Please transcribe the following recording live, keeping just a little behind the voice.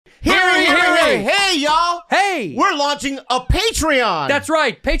Hey, y'all. Hey. We're launching a Patreon. That's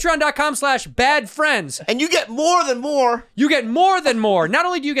right. Patreon.com/badfriends. And you get more than more. You get more than more. Not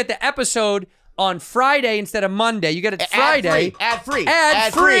only do you get the episode on Friday instead of Monday, you get it Friday.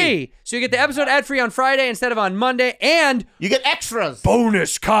 Ad-free. So you get the episode ad-free on Friday instead of on Monday, and you get extras.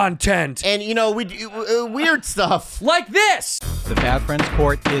 Bonus content. And, we do weird stuff. Like this. The Bad Friends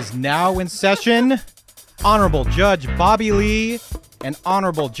Court is now in session. Honorable Judge Bobby Lee and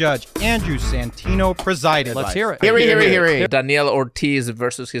Honorable Judge Andrew Santino presided. Let's hear it. Hear it. Daniel Ortiz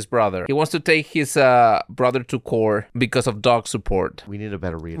versus his brother. He wants to take his brother to court because of dog support. We need a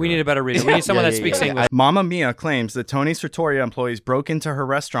better reader. We need someone that speaks English. Mama Mia claims that Tony's Trattoria employees broke into her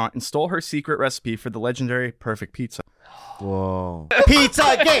restaurant and stole her secret recipe for the legendary perfect pizza. Whoa.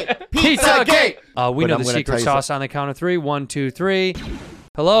 Pizzagate! Pizzagate! We know the secret sauce on the count of 3. 1, 2, 3.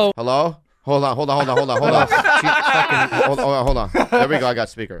 Hello? Hold on. Hold on. There we go. I got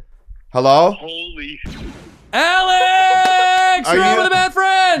speaker. Hello? Holy. Alex! You're on with the Bad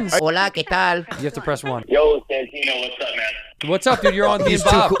Friends! Hola, ¿qué tal? You have to press 1. Yo, Santino, what's up, man? What's up, dude? You're on the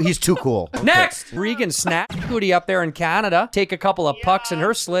Bob. He's too cool. Next! Regan Snap Booty up there in Canada. Take a couple of pucks in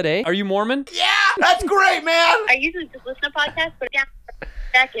her slit, eh? Are you Mormon? Yeah! That's great, man! I usually just listen to podcasts, but yeah,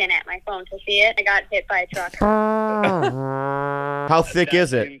 back in at my phone to see it. I got hit by a truck. How thick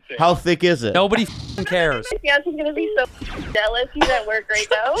is it? Nobody cares. My fiance's gonna be so jealous. He's at work right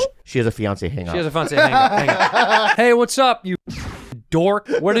now. She has a fiance. Hang on. She has a fiance. Hang on. Hey, what's up, you dork?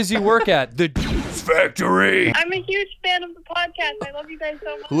 Where does he work at? The Factory. I'm a huge fan of the podcast. I love you guys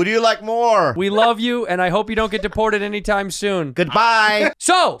so much. Who do you like more? We love you, and I hope you don't get deported anytime soon. Goodbye.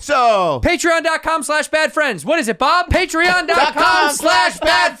 So, Patreon.com/badfriends. What is it, Bob?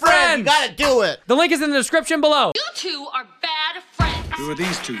 Patreon.com/badfriends. You gotta do it. The link is in the description below. You two are bad friends. Who are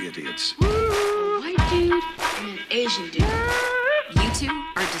these two idiots? A white dude and an Asian dude. You two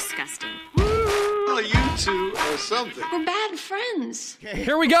are disgusting. Well, you two or something. We're bad friends.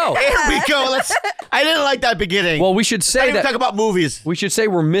 Here we go. I didn't like that beginning. Well, we should say that. Talk about movies. We should say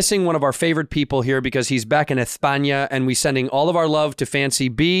we're missing one of our favorite people here because he's back in España, and we're sending all of our love to Fancy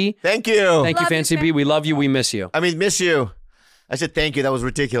B. Thank you. Thank you, Fancy B. We love you. We miss you. I mean, miss you. I said thank you. That was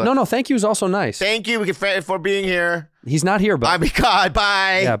ridiculous. No, thank you is also nice. Thank you for being here. He's not here, but... I mean, God,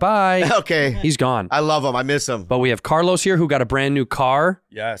 bye. Yeah, bye. Okay. He's gone. I love him. I miss him. But we have Carlos here who got a brand new car.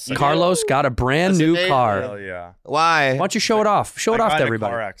 Yes. Carlos got a brand new car. Hell yeah. Why? Why don't you show it off? Show it off to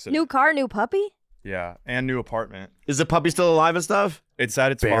everybody. Car accident. New car, new puppy? Yeah, and new apartment. Is the puppy still alive and stuff? It's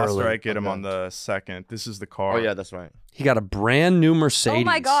at its Barely. foster. I get him on the 2nd. This is the car. Oh, yeah, that's right. He got a brand new Mercedes. Oh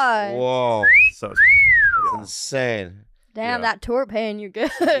my God. Whoa. So That's insane. Damn, Yeah. that tour paying you good.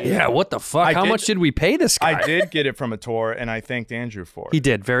 Yeah, what the fuck? How much did we pay this guy? I did get it from a tour, and I thanked Andrew for it. He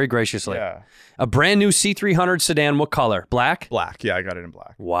did, very graciously. Yeah. A brand new C300 sedan. What color? Black? Black. Yeah, I got it in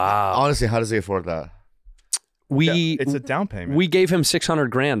black. Wow. Honestly, how does he afford that? It's a down payment. We gave him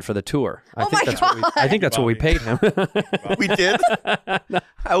 $600,000 for the tour. I think that's what we paid him. We did?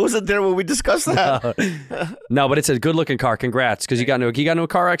 I wasn't there when we discussed that. No, but it's a good looking car. Congrats, because he got into a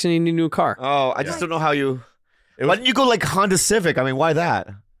car accident and you need a new car. Oh, I just don't know how you... Why didn't you go like Honda Civic? I mean, why that?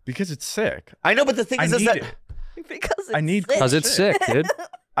 Because it's sick. I know, but the thing is that... Because it's sick, dude.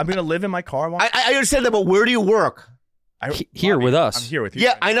 I'm going to live in my car. I understand that, but where do you work? Here with us. I'm here with you.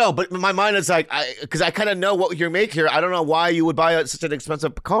 Yeah, I know, but my mind is like, because I kind of know what you make here. I don't know why you would buy such an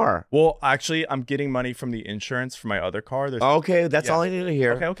expensive car. Well, actually, I'm getting money from the insurance for my other car. Okay, that's all I need to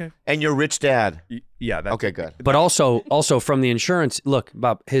hear. Okay. And you're rich dad. Yeah. That's okay, good. But also from the insurance, look,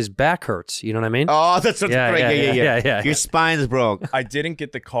 Bob, his back hurts. You know what I mean? Oh, that's great. Yeah. Your spine's broke. I didn't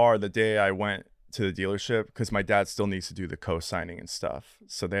get the car the day I went to the dealership because my dad still needs to do the co-signing and stuff.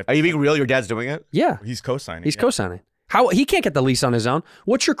 So they have Are you being real? Your dad's doing it? Yeah. He's co-signing. He's co-signing. How he can't get the lease on his own?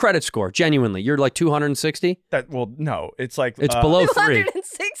 What's your credit score? Genuinely, you're like 260. No, it's like it's below 3.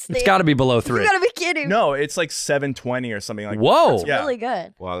 260. It's got to be below 3. You gotta be kidding. No, it's like 720 or something like. Whoa, that's really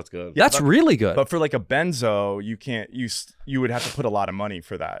good. Wow, that's good. Yeah, that's really good. But for like a Benzo, you can't. You would have to put a lot of money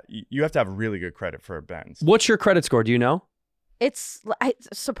for that. You have to have really good credit for a Benz. What's your credit score? Do you know? It's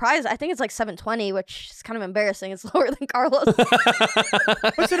surprised. I think it's like 720, which is kind of embarrassing. It's lower than Carlos.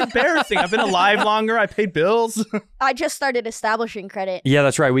 What's it embarrassing? I've been alive longer. I paid bills. I just started establishing credit. Yeah,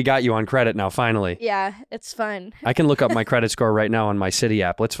 that's right. We got you on credit now, finally. Yeah, it's fun. I can look up my credit score right now on my City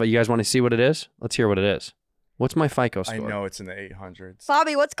app. You guys want to see what it is? Let's hear what it is. What's my FICO score? I know it's in the 800s.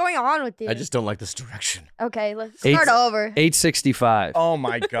 Bobby, what's going on with you? I just don't like this direction. Okay, let's start over. 865. Oh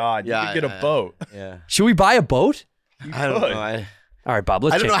my God! You could get a boat. Yeah. Should we buy a boat? I don't know. All right, Bob.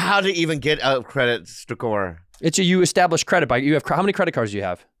 Let's. I don't know how to even get a credit score. You establish credit by. You have how many credit cards do you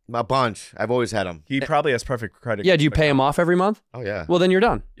have? A bunch. I've always had them. He probably has perfect credit. Yeah, do you pay him off every month? Oh yeah. Well, then you're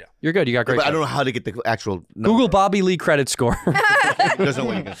done. Yeah. You're good. You got great. But I don't know how to get the actual number. Google Bobby Lee credit score. There's no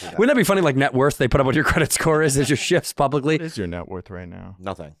way you can see that. Wouldn't that be funny? Like net worth, they put up what your credit score is as your shifts publicly. What is your net worth right now?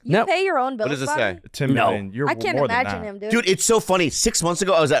 Nothing. You No. pay your own bills. What does it Bobby? say? 10 No. million. You're I can't more than imagine that. him, dude. Dude, it's so funny. 6 months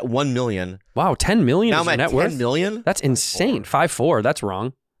ago, I was at 1 million. Wow, 10 million Now is I'm your at net 10 worth. million. That's insane. 5'4". That's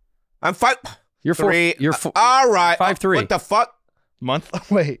wrong. I'm 5. You're 4. 3. You're 4. All right. 5'3". What the fuck? Month?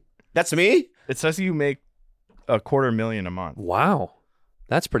 Wait. That's me? It says you make $250,000 a month. Wow,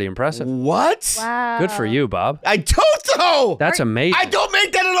 that's pretty impressive. What? Wow. Good for you, Bob. I don't know. That's amazing. I don't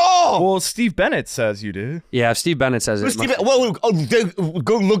make that at all. Well, Steve Bennett says you do. Yeah, if Steve Bennett says Who's it. Steve-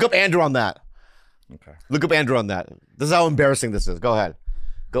 go look up Andrew on that. Okay. Look up Andrew on that. This is how embarrassing this is. Go ahead.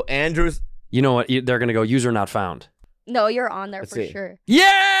 Go Andrews. You know what? They're gonna go user not found. No, you're on there Let's for see. sure.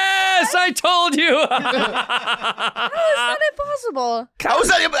 Yes, I told you. How is that impossible? How is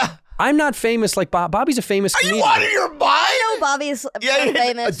that? I'm not famous like Bob. Bobby's a famous Are you comedian. out of your mind? I know Bobby's Yeah,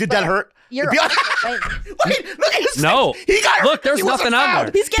 famous. did that but hurt? You're Wait, famous. look at his No. face. He got hurt. Look, there's He wasn't nothing on found.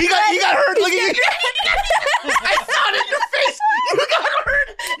 there. He's getting He got hurt. Look at you. red. I saw it in your face. You got hurt.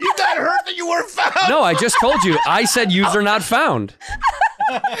 You got hurt that you weren't found. No, I just told you. I said user not found.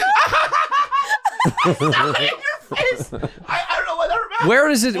 I saw it in your face. I don't know what that hurt. Where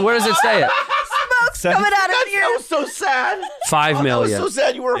does it say it? Smoke's coming out of That your was so sad. 5 That was million. so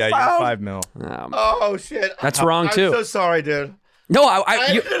sad you were Yeah, found. you're 5 mil. Oh shit. That's wrong, I'm too. so sorry, dude. No,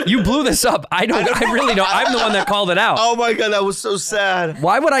 you blew this up. I really don't. I'm the one that called it out. Oh my god, that was so sad.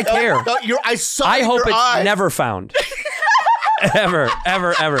 Why would I care? No, I saw. I it in hope your it's eyes. never found. Ever.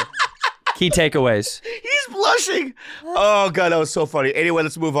 Key takeaways. He's blushing. Oh god, that was so funny. Anyway,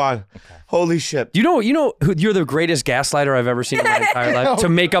 let's move on. Holy shit. You know who you're the greatest gaslighter I've ever seen in my entire life. To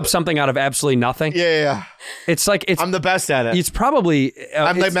make up something out of absolutely nothing. Yeah. It's like I'm the best at it. It's probably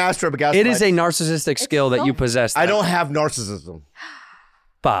I'm the it's- master of gaslighting. It is a narcissistic skill that you possess. I don't have narcissism.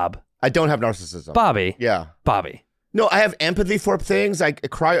 Bob. I don't have narcissism. Bobby. Yeah. Bobby. No, I have empathy for things. I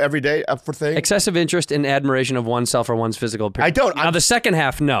cry every day for things. Excessive interest and admiration of oneself or one's physical appearance. I don't. Now the second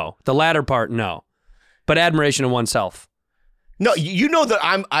half, no. The latter part, no. But admiration of oneself. No, you know that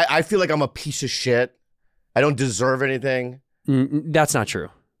I feel like I'm a piece of shit. I don't deserve anything. That's not true.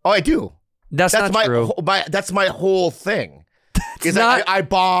 Oh, I do. That's not my true. That's my whole thing. Is not- I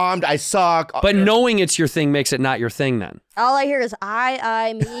bombed. I suck. But knowing it's your thing makes it not your thing then. All I hear is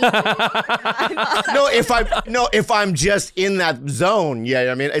I, me. if I'm just in that zone,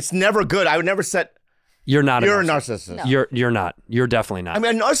 yeah. I mean, it's never good. I would never set. You're not. You're a narcissist. No. You're not. You're definitely not. I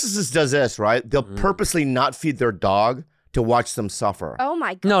mean, a narcissist does this, right? They'll purposely not feed their dog to watch them suffer. Oh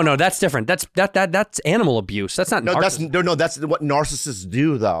my god. No, that's different. That's animal abuse. That's not. No, narcissism. that's what narcissists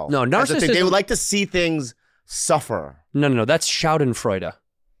do, though. No, That's the thing. They narcissism- would like to see things suffer. No. That's Schadenfreude.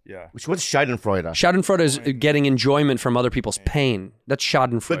 Yeah. What's Schadenfreude? Schadenfreude is getting enjoyment from other people's pain. That's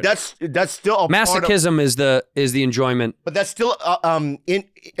Schadenfreude. But that's still a part of, masochism is the enjoyment. but that's still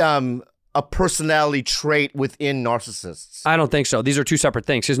a personality trait within narcissists. I don't think so. These are two separate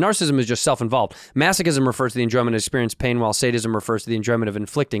things. Because narcissism is just self-involved. Masochism refers to the enjoyment of experiencing pain, while sadism refers to the enjoyment of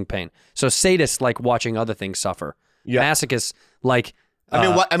inflicting pain. So sadists like watching other things suffer. Yeah. Masochists like.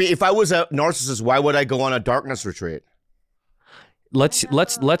 I mean, if I was a narcissist, why would I go on a darkness retreat? Let's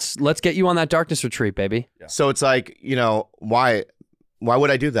get you on that darkness retreat, baby. So it's like, why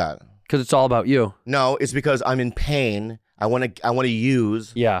would I do that? Because it's all about you. No, it's because I'm in pain. I want to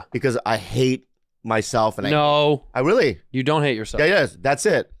use. Yeah. Because I hate myself and No, I really. you don't hate yourself. Yeah, yes, that's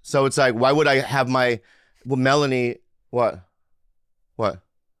it. So it's like, why would I have Melanie? What? What?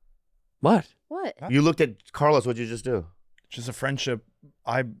 What? You looked at Carlos. What'd you just do? Just a friendship.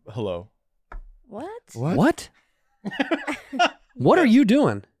 Hello. What? What? What are you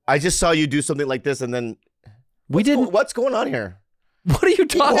doing? I just saw you do something like this, and then We didn't. What's going on here? What are you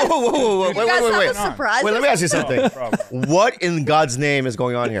talking? Whoa! You guys have Wait! a surprise? Wait, let me ask you something. Problem. What in God's name is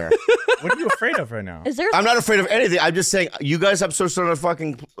going on here? What are you afraid of right now? Is there? I'm not afraid of anything. I'm just saying you guys have some sort of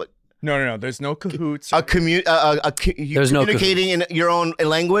fucking No. There's no cahoots. There's no communicating in your own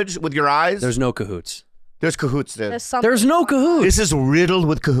language with your eyes. There's no cahoots. There's cahoots, dude. There's something. There's no cahoots. This is riddled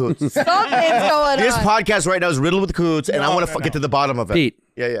with cahoots. Something's going This on. podcast right now is riddled with cahoots, and I want to get to the bottom of it. Pete,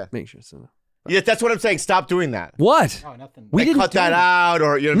 Yeah. make sure. So. Yeah, that's what I'm saying. Stop doing that. What? Oh, nothing. We didn't cut do that it. out,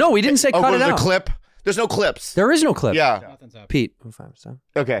 or No, we didn't say cut go it to the out. clip. There's no clips. There is no clip. Yeah. Nothing's happening. Pete. Oh, 5%.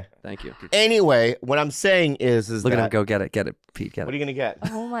 Okay. Thank you. Anyway, what I'm saying is Look that. at him go. Get it, Pete. Get What are it. you gonna get?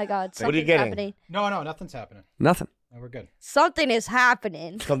 Oh my god. What are Something's you getting? happening. No, nothing's happening. Nothing. No, we're good. Something is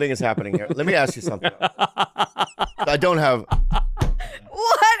happening. Something is happening here. Let me ask you something. I don't have.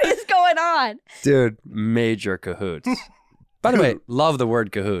 What is going on? Dude, major cahoots. By the way, love the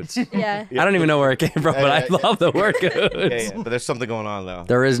word cahoots. Yeah. I don't even know where it came from, but I love the word cahoots. Yeah, but there's something going on though.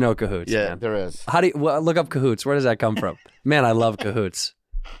 There is no cahoots. Yeah, man. there is. How do you look up cahoots? Where does that come from? Man, I love cahoots.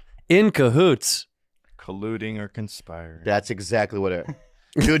 In cahoots. Colluding or conspiring. That's exactly what it.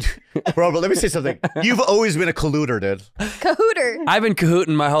 Dude, bro, but let me say something. You've always been a colluder, dude. Cahooter. I've been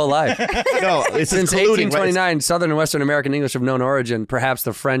cahooting my whole life. No, it's Since colluding, 1829, right? Southern and Western American English of known origin, perhaps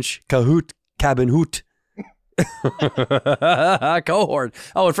the French cahoot, cabin hoot. Cohort.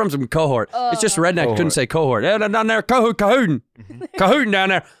 Oh, it's from some cohort. It's just redneck. Cohort. Couldn't say cohort. Yeah, down there, cahooting. Cahooting down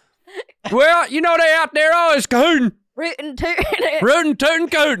there. Well, you know they out there always cahooting. Rootin' tootin'. Rootin' tootin'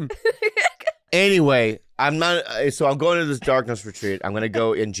 cootin'. Anyway, I'm not. So I'm going to this darkness retreat. I'm going to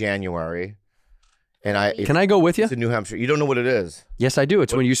go in January, and Can I go with you? It's in New Hampshire. You don't know what it is. Yes, I do.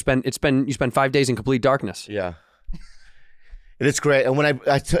 It's when you spend 5 days in complete darkness. Yeah. And it's great. And when I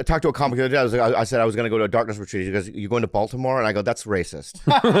talked to a comic the other day, I said I was going to go to a darkness retreat. He goes, "You're going to Baltimore?" And I go, "That's racist."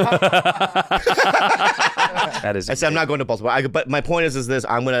 That is. I said, "I'm not going to Baltimore." But my point is this: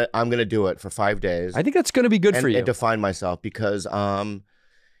 I'm gonna do it for 5 days. I think that's going to be good for you. And define myself because,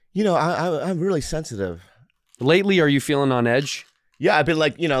 you know, I'm really sensitive. Lately, are you feeling on edge? Yeah, I've been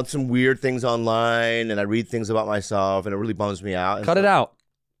like, you know, some weird things online, and I read things about myself, and it really bums me out. Cut it out.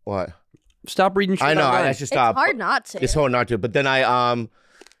 What? Stop reading shit I know. online. I should stop. It's hard not to. It's hard not to. But then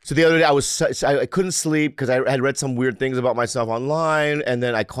so the other day I couldn't sleep because I had read some weird things about myself online, and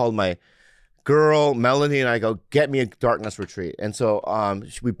then I called my girl Melanie, and I go, "Get me a darkness retreat." And so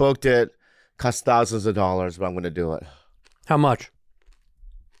we booked it. Cost thousands of dollars, but I'm going to do it. How much?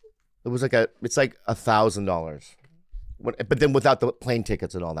 It was like it's like $1,000, but then without the plane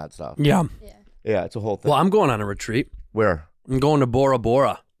tickets and all that stuff. Yeah. Yeah, it's a whole thing. Well, I'm going on a retreat. Where? I'm going to Bora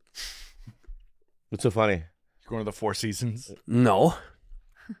Bora. What's so funny? You're going to the Four Seasons. No.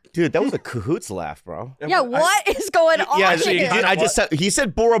 Dude, that was a cahoots laugh, bro. Yeah, what is going on Yeah, here? he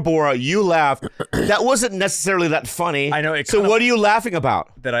said Bora Bora, you laughed. That wasn't necessarily that funny. I know. So what are you laughing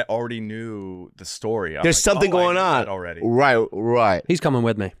about? That I already knew the story. I'm There's like, something oh, I going knew on that already. Right. He's coming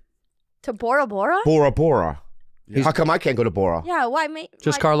with me. To Bora Bora? Bora Bora. How come I can't go to Bora? Yeah, why, mate?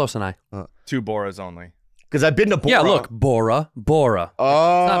 Just Carlos and I. 2 Boras only. Because I've been to Bora. Yeah, look, Bora Bora.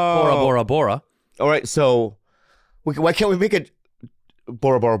 Oh. It's not Bora Bora Bora. All right, so why can't we make it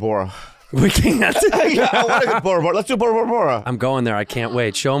Bora Bora Bora? We can't. Yeah, I want to go to Bora Bora. Let's do Bora Bora Bora. I'm going there. I can't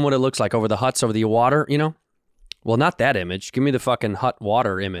wait. Show him what it looks like over the huts, over the water, you know? Well, not that image. Give me the fucking hut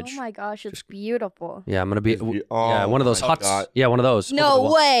water image. Oh my gosh, it's beautiful. Yeah, I'm going to be, Oh one of those my huts. God. Yeah, one of those.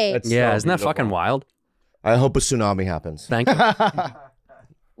 No way. That's Yeah, so isn't that beautiful. fucking wild? I hope a tsunami happens. Thank you.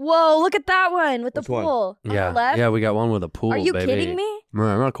 Whoa, look at that one with the Which one? pool. On Yeah, the left. yeah, we got one with a pool, Are you baby. kidding me?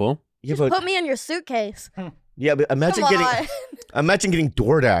 Isn't that cool? Yeah, Just put me in your suitcase. but imagine Come getting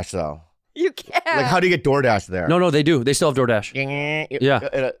DoorDash though. You can't. Like, how do you get DoorDash there? No, they do. They still have DoorDash.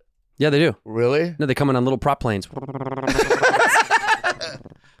 Yeah. Yeah, they do. Really? No, they come in on little prop planes.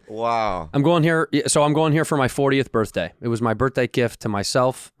 Wow. I'm going here for my 40th birthday. It was my birthday gift to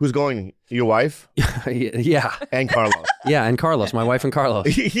myself. Who's going? Your wife? Yeah. And Carlos. Yeah, and Carlos, my wife and Carlos.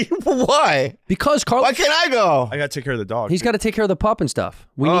 Why? Because Carlos, Why can't I go? I got to take care of the dog. he's got to take care of the pup and stuff.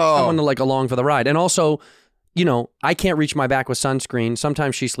 We need someone to like along for the ride. And also, you know, I can't reach my back with sunscreen.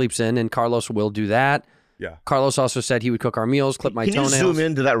 Sometimes she sleeps in, and Carlos will do that. Yeah. Carlos also said he would cook our meals, clip my Can you toenails. zoom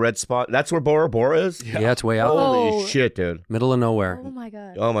into that red spot? That's where Bora Bora is? Yeah, it's way out there. Holy Oh. shit, dude. Middle of nowhere. Oh my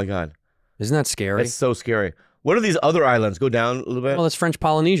god. Oh my God. Isn't that scary? That's so scary. What are these other islands? Go down a little bit. Well, it's French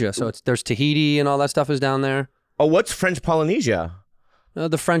Polynesia, so there's Tahiti and all that stuff is down there. Oh, what's French Polynesia?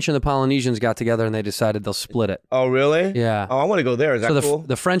 The French and the Polynesians got together and they decided they'll split it. Oh, really? Yeah. Oh, I want to go there. Is that So cool?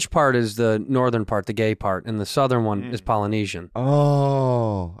 the French part is the northern part, the gay part, and the southern one is Polynesian.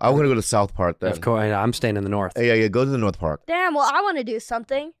 Oh, I want to go to the south part then. Of course, I'm staying in the north. Yeah, go to the north part. Damn, well, I want to do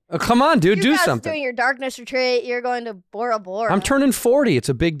something. Oh, come on, dude, you do guys something. doing your darkness retreat. You're going to Bora Bora. I'm turning 40. It's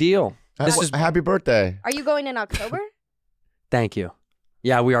a big deal. This is Happy birthday. Are you going in October? Thank you.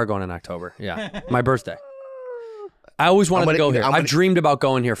 Yeah, we are going in October. Yeah, my birthday. I always wanted to go here. I've dreamed about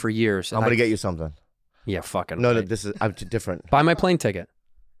going here for years. I'm gonna get you something. Yeah, fucking. No, right. this is different. Buy my plane ticket.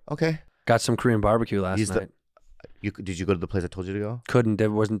 Okay. Got some Korean barbecue last night. Did you go to the place I told you to go? Couldn't.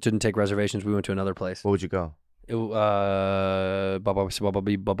 Didn't take reservations. We went to another place. Where would you go? I'll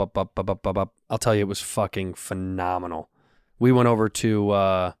tell you, it was fucking phenomenal. We went over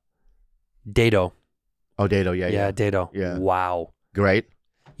to Dado. Oh, Dado, yeah. Dado. Yeah. Wow. Great.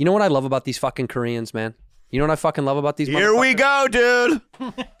 You know what I love about these fucking Koreans, man? You know what I fucking love about these Here we go, dude.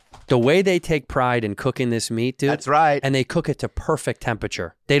 The way they take pride in cooking this meat, dude. That's right. And they cook it to perfect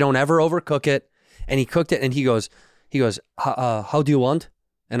temperature. They don't ever overcook it. And he cooked it, and he goes, how do you want?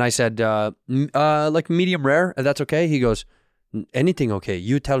 And I said, like medium rare, if that's okay. He goes, anything okay?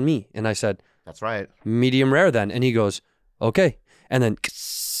 You tell me. And I said, That's right. medium rare then. And he goes, okay. And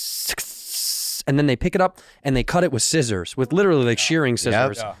then they pick it up and they cut it with scissors, with literally like shearing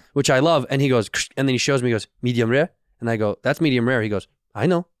scissors, which I love. And he goes, and then he shows me, he goes, medium rare. And I go, that's medium rare. He goes, I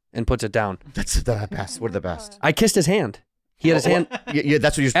know, and puts it down. That's the best. We're the best. I kissed his hand. He had his hand. Yeah,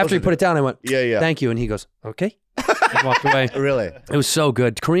 that's what you're supposed After he to put it down, I went, Yeah. thank you. And he goes, okay. And walked away. Really? It was so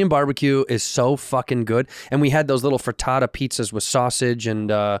good. Korean barbecue is so fucking good. And we had those little frittata pizzas with sausage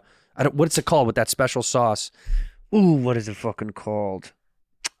and, what's it called with that special sauce? Ooh, what is it fucking called?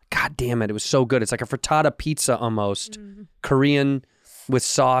 God damn it. It was so good. It's like a frittata pizza almost. Korean with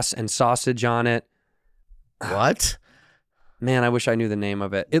sauce and sausage on it. What? Man, I wish I knew the name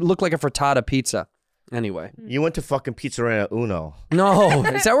of it. It looked like a frittata pizza. Anyway. You went to fucking Pizzeria Uno. No.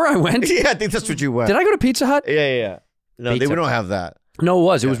 Is that where I went? Yeah, I think that's what you went. Did I go to Pizza Hut? Yeah. No, Pizza we don't Hut. have that. No, it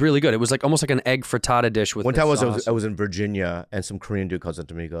was. It was really good. It was like almost like an egg frittata dish with One time sauce. I was in Virginia and some Korean dude comes up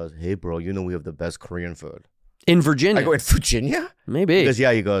to me and goes, hey, bro, you know we have the best Korean food. In Virginia? I go, in Virginia? Maybe. He goes,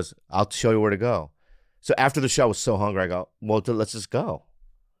 yeah. He goes, I'll show you where to go. So after the show, I was so hungry. I go, well, let's just go.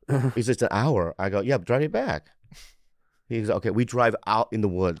 He says, it's an hour. I go, yeah, drive me back. He goes, okay, we drive out in the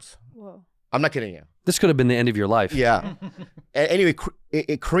woods. Whoa. I'm not kidding you. This could have been the end of your life. Yeah. Anyway,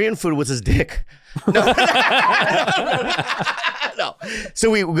 Korean food was his dick. No. No. So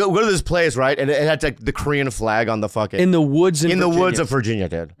we go to this place, right? And it had like the Korean flag on the fucking... In the woods in the woods of Virginia,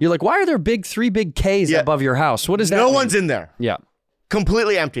 dude. You're like, why are there three big Ks above your house? What is that? No mean? one's in there. Yeah.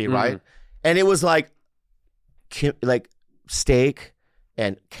 Completely empty, right? And it was like steak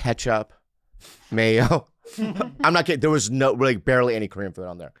and ketchup, mayo. I'm not kidding. There was barely any Korean food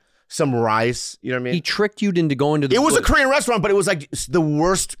on there. Some rice, you know what I mean? He tricked you into going to the It was woods. a Korean restaurant, but it was like the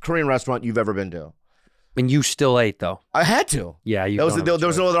worst Korean restaurant you've ever been to. And you still ate, though. I had to. Yeah, there was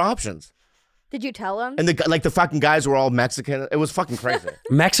no other options. Did you tell him? And the fucking guys were all Mexican. It was fucking crazy.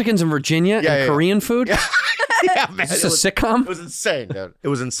 Mexicans in Virginia and Korean food? Yeah, man. Is this a sitcom? It was insane, dude. It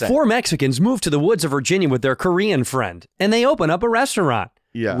was insane. 4 Mexicans moved to the woods of Virginia with their Korean friend, and they open up a restaurant.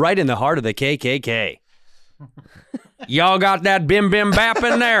 Yeah. Right in the heart of the KKK. Y'all got that bim bim bap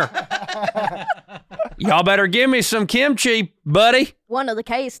in there. Y'all better give me some kimchi, buddy. One of the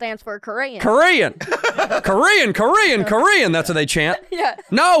K's stands for Korean. Korean. Korean. That's what they chant. Yeah.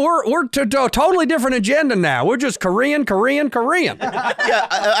 No, we're totally different agenda now. We're just Korean. Yeah,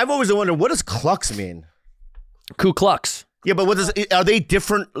 I've always wondered, what does clucks mean? Ku Klux. Yeah, but are they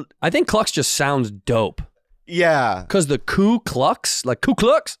different? I think Klux just sounds dope. Yeah. Because the Ku Klux, like Ku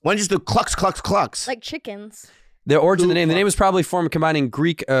Klux. Why don't you just do clucks? Like chickens. The origin of the name is probably formed combining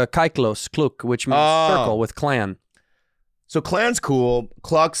Greek kaiklos, kluk, which means circle, with clan. So clan's cool.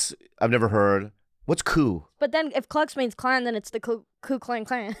 Clucks, I've never heard. What's coup? But then if Klux means clan, then it's the Ku Klux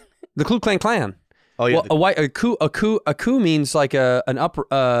Klan. The Ku Klux Klan. Oh yeah. Well, a coup means like a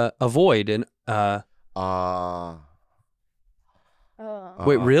void and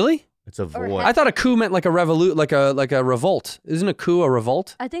Wait, really? It's a void. I thought a coup meant like a like a revolt. Isn't a coup a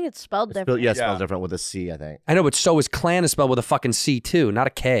revolt? I think it's spelled different. Spelled different with a C, I think. I know, but so is clan is spelled with a fucking C too, not a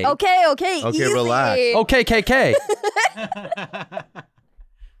K. Okay, easy. Relax. Okay, KK.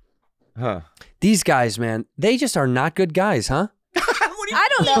 Huh. These guys, man, they just are not good guys, huh? I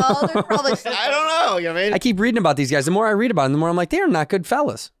don't know. They're probably I don't know. You know what I mean? I keep reading about these guys. The more I read about them, the more I'm like, they are not good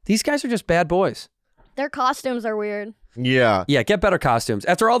fellas. These guys are just bad boys. Their costumes are weird. Yeah. Yeah, get better costumes.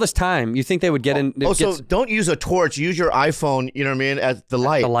 After all this time, you think they would get in. Also, don't use a torch. Use your iPhone, you know what I mean, as the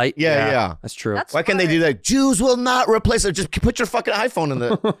light. The light? Yeah. That's true. Why can't they do that? Jews will not replace it. Just put your fucking iPhone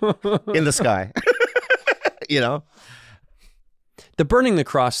in the sky. You know? The burning the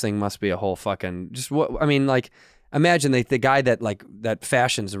cross thing must be a whole fucking imagine the guy that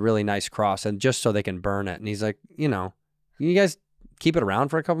fashions a really nice cross and just so they can burn it, and he's like, you guys keep it around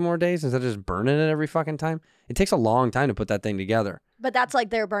for a couple more days instead of just burning it every fucking time. It takes a long time to put that thing together. But that's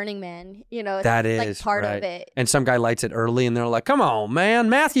like their Burning Man, It's That like is part right. of it. And some guy lights it early, and they're like, "Come on, man,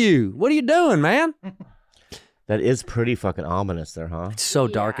 Matthew, what are you doing, man?" That is pretty fucking ominous there, huh? It's so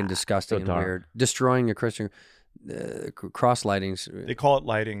dark and disgusting So and dark. weird. Destroying a Christian cross lightings. They call it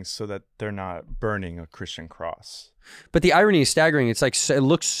lighting so that they're not burning a Christian cross. But the irony is staggering. It's like it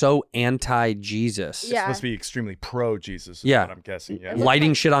looks so anti-Jesus. Yeah. It's supposed to be extremely pro-Jesus is Yeah. what I'm guessing. Yeah,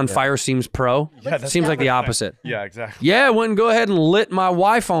 Lighting shit on fire seems pro. Yeah, that's Seems like the 100%. opposite. Yeah, exactly. Yeah, I went and go ahead and lit my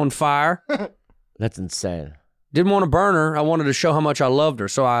wife on fire. That's insane. Didn't want to burn her. I wanted to show how much I loved her,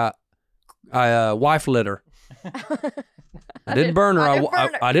 so I wife lit her. I didn't burn her.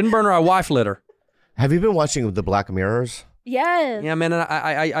 I didn't burn her. I wife lit her. Have you been watching the Black Mirrors? Yes. Yeah, man.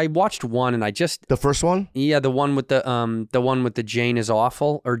 I watched one, and I just The first one? the one with the Jane is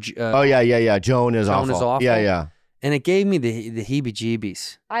awful or Oh yeah. Joan is Joan awful. is awful. Yeah. and it gave me the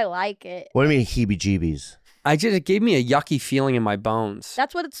heebie-jeebies. I like it. What do you mean heebie-jeebies? It gave me a yucky feeling in my bones.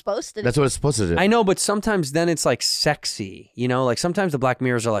 That's what it's supposed to do. That's what it's supposed to do. I know, but sometimes then it's like sexy, you know? Like sometimes the Black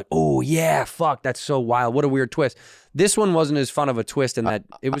Mirrors are like, oh yeah, fuck, that's so wild. What a weird twist. This one wasn't as fun of a twist in that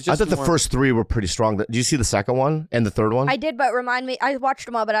it was just I thought the first 3 were pretty strong. Did you see the second one and the third one? I did, but remind me. I watched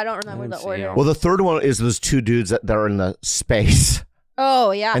them all, but I don't remember the order. Well, the third one is those 2 dudes that are in the space.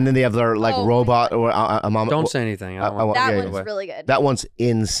 Oh yeah. And then they have their like robot or a mom. Don't say anything. that one's really good. That one's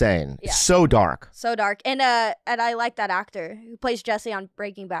insane. Yeah. So dark. So dark. And I like that actor who plays Jesse on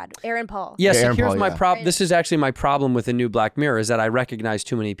Breaking Bad, Aaron Paul. Yes, Aaron here's Paul, my yeah. problem. This is actually my problem with the new Black Mirror is that I recognize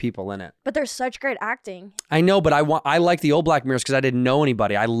too many people in it. But there's such great acting. I know, but I like the old Black Mirrors because I didn't know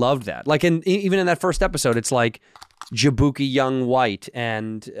anybody. I loved that. Like even in that first episode, it's like Jabuki Young White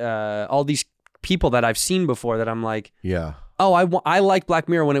and all these people that I've seen before that I'm like, Yeah. oh, I like Black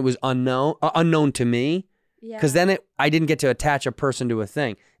Mirror when it was unknown to me. Yeah. Because then I didn't get to attach a person to a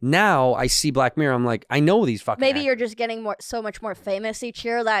thing. Now I see Black Mirror, I'm like, I know these fucking Maybe actors. you're just getting so much more famous each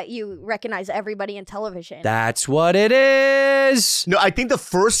year that you recognize everybody in television. That's what it is. No, I think the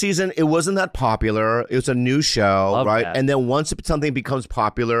first season, it wasn't that popular. It was a new show, Love right? that. And then once something becomes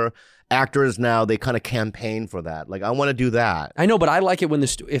popular, actors now, they kind of campaign for that. Like, I want to do that. I know, but I like it when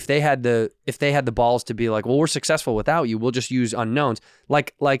if they had the balls to be like, well, we're successful without you. We'll just use unknowns.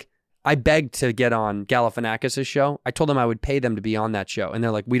 Like I begged to get on Galifianakis' show. I told them I would pay them to be on that show. And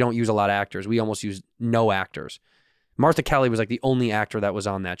they're like, we don't use a lot of actors. We almost use no actors. Martha Kelly was like the only actor that was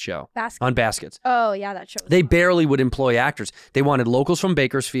on that show. On Baskets. Oh, yeah, that show. They barely would employ actors. They wanted locals from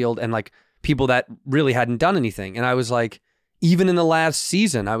Bakersfield and like people that really hadn't done anything. And I was like, even in the last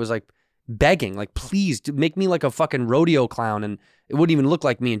season, I was like begging, like, please make me like a fucking rodeo clown. And it wouldn't even look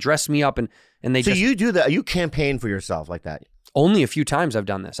like me and dress me up. And they So just you do that. You campaign for yourself like that. only a few times I've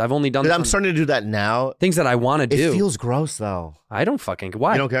done this. I've only done this I'm starting to do that now. things that I want to do. It feels gross, though. I don't fucking,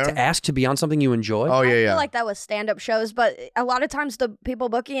 why? You don't care? To ask to be on something you enjoy? Oh, yeah, I yeah. feel like that with stand-up shows, but a lot of times the people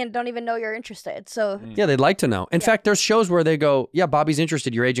booking it don't even know you're interested. So Yeah, they'd like to know. In fact, there's shows where they go, yeah, Bobby's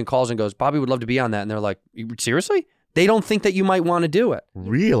interested. Your agent calls and goes, Bobby would love to be on that. And they're like, seriously? They don't think that you might want to do it.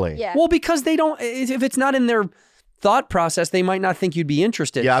 Really? yeah. Well, because they don't, if it's not in their thought process, they might not think you'd be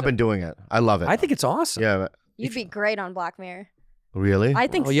interested. Yeah, I've So been doing it. I love it. I think it's awesome. Yeah. but- You'd be great on Black Mirror. Really? I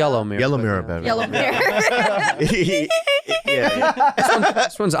think so. Yellow Mirror. Yellow but, Mirror yeah. better. Yellow Mirror. yeah.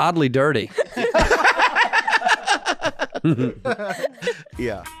 This one's oddly dirty.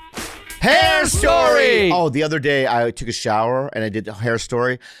 Yeah. Hair story. Oh, the other day I took a shower and I did a hair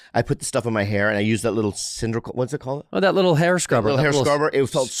story. I put the stuff in my hair and I used that little what's it called? Oh, that little hair scrubber. Little That hair scrubber. It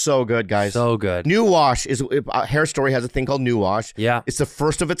felt so good, guys. So good. New Wash is Hair Story has a thing called New Wash. Yeah. It's the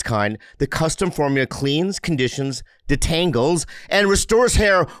first of its kind. The custom formula cleans, conditions, detangles, and restores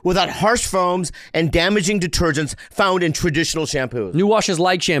hair without harsh foams and damaging detergents found in traditional shampoos. New Wash is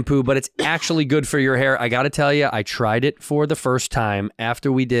like shampoo, but it's actually good for your hair. I got to tell you, I tried it for the first time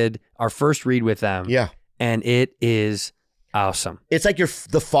after we did our first read with them. Yeah. And it is awesome. It's like the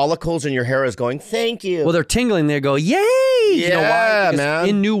follicles in your hair is going, thank you. Well, they're tingling. They go, yay! You know why? Yeah, Because man.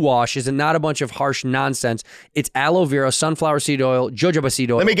 in New Wash is not a bunch of harsh nonsense. It's aloe vera, sunflower seed oil, jojoba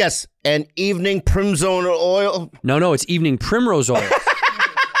seed oil. Let me guess. An evening primzone oil. No, it's evening primrose oil.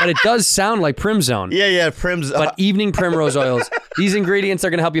 But it does sound like Primzone. Yeah, Prim's. But evening primrose oils. These ingredients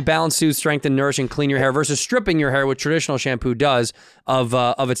are going to help you balance, soothe, strengthen, nourish, and clean your hair versus stripping your hair, what traditional shampoo does of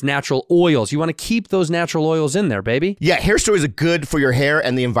its natural oils. You want to keep those natural oils in there, baby. Yeah, Hair Stories are good for your hair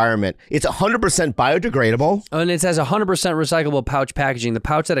and the environment. It's 100% biodegradable. And it has 100% recyclable pouch packaging. The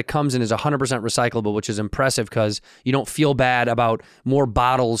pouch that it comes in is 100% recyclable, which is impressive because you don't feel bad about more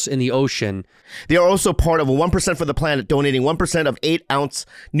bottles in the ocean. They are also part of a 1% for the Planet, donating 1% of 8-ounce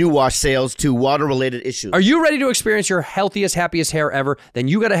New Wash sales to water-related issues. Are you ready to experience your healthiest, happiest hair ever? Then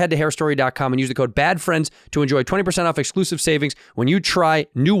you got to head to hairstory.com and use the code BADFRIENDS to enjoy 20% off exclusive savings when you try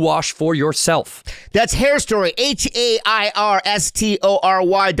New Wash for yourself. That's Hair Story,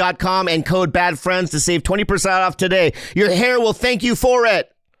 HAIRSTORY.com, and code BADFRIENDS to save 20% off today. Your hair will thank you for it.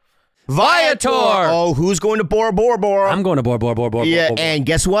 Viator! Oh, who's going to Bora Bora? I'm going to Bora. Yeah, and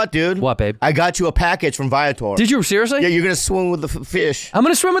guess what, dude? What, babe? I got you a package from Viator. Did you? Seriously? Yeah, you're going to swim with the fish. I'm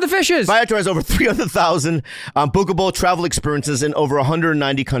going to swim with the fishes. Viator has over 300,000 bookable travel experiences in over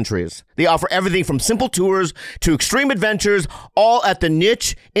 190 countries. They offer everything from simple tours to extreme adventures, all at the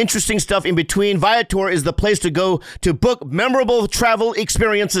niche, interesting stuff in between. Viator is the place to go to book memorable travel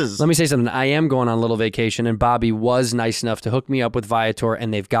experiences. Let me say something. I am going on a little vacation, and Bobby was nice enough to hook me up with Viator,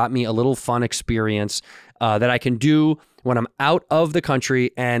 and they've got me a little fun experience that I can do when I'm out of the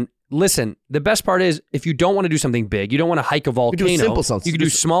country. And listen, the best part is if you don't want to do something big, you don't want to hike a volcano, simple stuff. you can do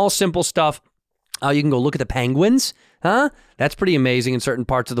small, simple stuff You can go look at the penguins. Huh? That's pretty amazing in certain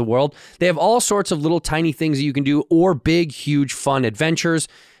parts of the world. They have all sorts of little tiny things that you can do or big, huge, fun adventures.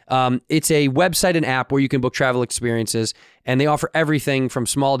 It's a website and app where you can book travel experiences, and they offer everything from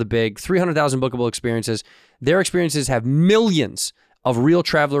small to big, 300,000 bookable experiences. Their experiences have millions of real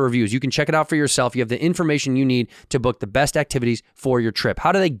traveler reviews. You can check it out for yourself. You have the information you need to book the best activities for your trip.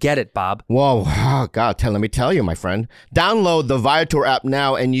 How do they get it, Bob? Whoa, oh, God, let me tell you, my friend. Download the Viator app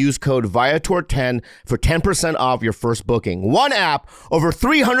now and use code Viator10 for 10% off your first booking. One app, over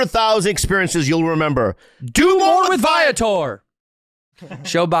 300,000 experiences you'll remember. Do more with Viator.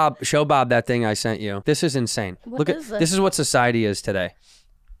 Show Bob that thing I sent you. This is insane. What is this? This is what society is today.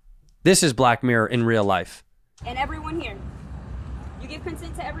 This is Black Mirror in real life. And everyone here, you give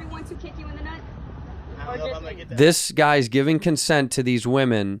consent to everyone to kick you in the nut? Or just me? This guy's giving consent to these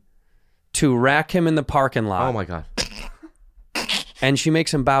women to rack him in the parking lot. Oh, my God. And she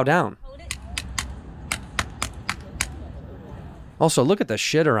makes him bow down. Also, look at the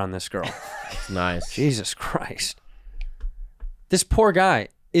shitter on this girl. Nice. Jesus Christ. This poor guy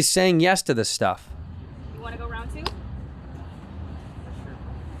is saying yes to this stuff. You want to go round 2?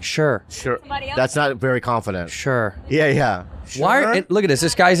 Sure. Somebody else? That's not very confident. Sure. Yeah. Why? And look at this.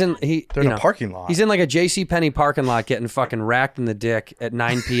 This guy's in. They're in a parking lot. He's in like a JCPenney parking lot getting fucking racked in the dick at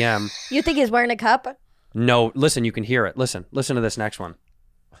 9 p.m. You think he's wearing a cup? No, listen. You can hear it. Listen to this next one.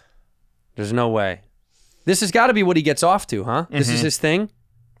 There's no way. This has got to be what he gets off to, huh? This is his thing.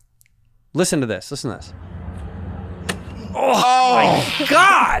 Listen to this. Listen to this. Oh my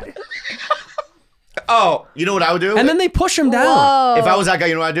God! Oh, you know what I would do? And then they push him down. Whoa. If I was that guy,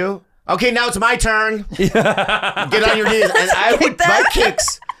 you know what I'd do? Okay, now it's my turn. Get on your knees. And I would, my kick,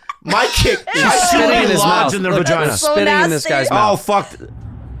 She's spitting in his mouth. in their Look, vagina. so spitting in this guy's nasty. Oh, mouth. fuck.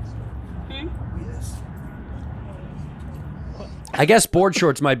 I guess board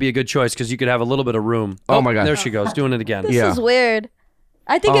shorts might be a good choice because you could have a little bit of room. Oh, my God. There she goes, doing it again. This Yeah. is weird.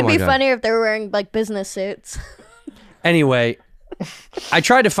 I think Oh it'd my be God. funnier if they were wearing like business suits. Anyway, I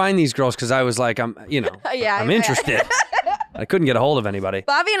tried to find these girls because I was like, I'm interested. I couldn't get a hold of anybody.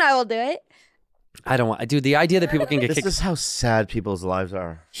 Bobby and I will do it. I don't want. Dude, the idea that people can get This kicked. is how sad people's lives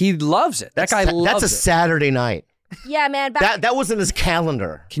are. He loves it. That guy loves That's a it. Saturday night. Yeah, man. Back That was in his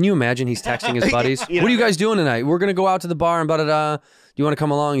calendar. Can you imagine he's texting his buddies? What are you guys doing tonight? We're gonna go out to the bar and blah, blah, blah. Do you want to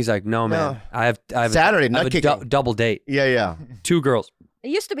come along? He's like, no, man. No. I have Saturday, I have nut a kicking. double date. Yeah. 2 girls. it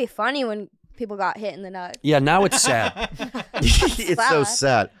used to be funny when people got hit in the nuts. Yeah, now it's sad. It's so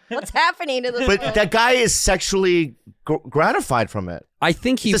sad. What's happening to this? But that guy is sexually gratified from it. I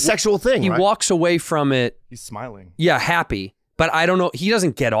think It's a sexual thing, He right? walks away from it, He's smiling. yeah, happy. But I don't know. He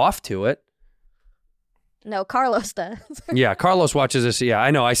doesn't get off to it. No, Carlos does. Yeah, Carlos watches this. Yeah,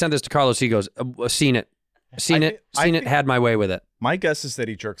 I know. I sent this to Carlos. He goes, seen it. Seen it. Had my way with it. My guess is that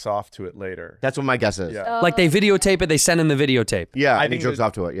he jerks off to it later. That's what my guess is. Yeah. Like they videotape it, they send him the videotape. Yeah, I and he think jerks that-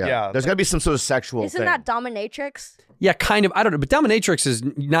 off to it. Yeah. yeah, There's got to be some sort of sexual Isn't thing. that dominatrix? Yeah, kind of. I don't know. But dominatrix is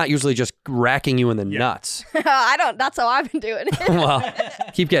not usually just racking you in the nuts. I don't. That's how I've been doing it. Well,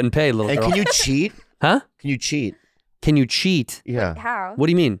 keep getting paid, little And girl. can you cheat? Huh? Can you cheat? Can you cheat? Yeah. How? What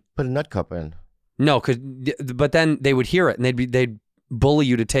do you mean? Put a nut cup in. No, but then they would hear it and they'd bully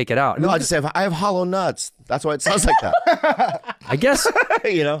you to take it out. No, I just say I have hollow nuts. That's why it sounds like that. I guess.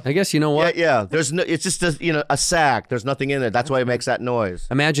 you know. I guess you know what? Yeah. There's no. It's just a sack. There's nothing in it. That's why it makes that noise.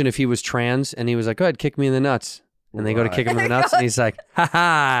 Imagine if he was trans and he was like, "Go ahead, kick me in the nuts," and they go to kick him in the nuts, and he's like, "Ha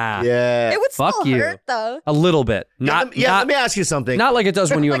ha." Yeah. It would Fuck still you. hurt though. A little bit. Let me ask you something. Not like it does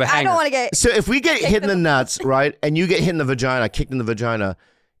when you have a Like, I hanger. don't want to get. So if we get hit in the nuts, right, and you get hit in the vagina, kicked in the vagina,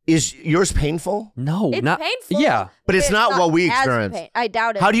 is yours painful? No, It's not painful. Yeah, But it's not what we as experience. I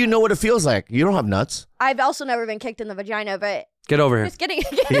doubt it. How do you know what it feels like? You don't have nuts. I've also never been kicked in the vagina, but get over here. just getting.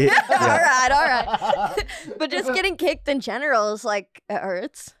 all right. But just getting kicked in general is like it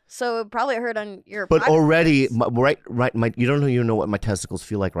hurts. So it probably hurt on your. But private already, parts. you don't even know what my testicles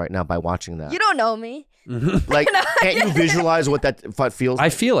feel like right now by watching that. You don't know me. Like, can't you visualize what that feels I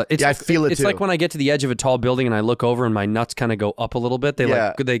like? feel it. It's, Yeah, I feel it It's too. like when I get to the edge of a tall building and I look over and my nuts kind of go up a little bit.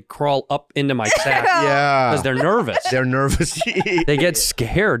 They crawl up into my sack Yeah. because they're nervous. They're nervous. They get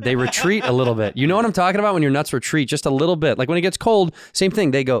scared. They retreat a little bit. You know what I'm talking about when your nuts retreat just a little bit. Like when it gets cold, same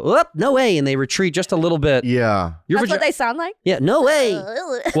thing. They go, up, no way, and they retreat just a little bit. Yeah. Your That's what they sound like. Yeah, no way.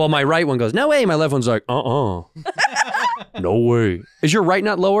 Well, my right one goes, no way. My left one's like, no way. Is your right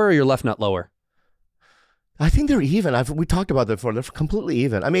nut lower or your left nut lower? I think they're even. We talked about that before. They're completely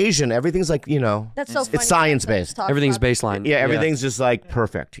even. I'm Asian. Everything's like, That's so funny. it's science-based. Everything's baseline. Yeah, everything's just like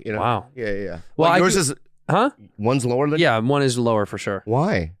perfect. You know? Wow. Yeah. Well, Like I yours do- is, Huh? one's lower than Yeah, one is lower for sure.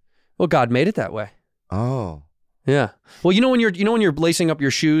 Why? Well, God made it that way. Oh. Yeah. Well, you know when you're lacing up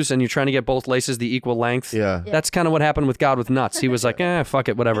your shoes and you're trying to get both laces the equal length. Yeah. That's kind of what happened with God with nuts. He was like, fuck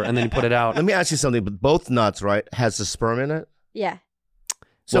it, whatever, and then he put it out. Let me ask you something. But both nuts, right, has the sperm in it. Yeah.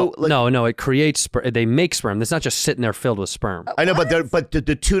 So no, it creates sperm. They make sperm. It's not just sitting there filled with sperm. I know, but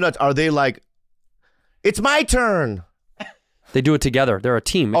the two nuts, are they like? It's my turn. They do it together. They're a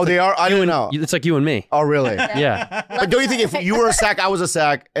team. It's They are. I don't know. It's like you and me. Oh, really? Yeah. But don't you think if you were a sack, I was a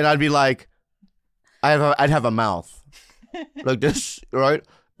sack, and I'd be like, I'd have a mouth like this, right?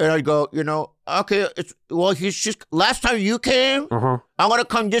 And I'd go, okay, he's just last time you came, I'm gonna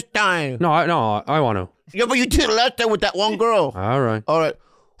come this time. No, I want to. Yeah, but you did it last time with that one girl. All right.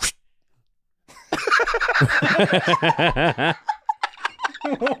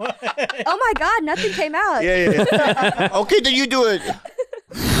 Oh my God, nothing came out. Yeah. Okay, then you do it.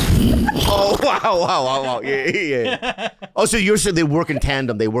 Oh, wow. Yeah. Oh, so you're saying they work in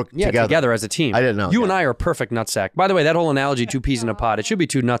tandem. They work together as a team. I didn't know. You and I are a perfect nutsack. By the way, that whole analogy, 2 peas in a pod, it should be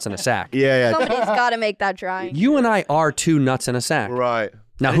 2 nuts in a sack. Yeah. Somebody's got to make that drawing. You and I are 2 nuts in a sack. Right.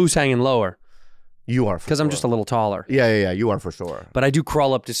 Now, who's hanging lower? You are, because I'm just a little taller. Yeah. You are for sure. But I do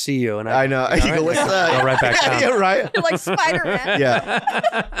crawl up to see you, and I know. You go, what's that? Go right back down. Yeah, right. You're like Spider-Man.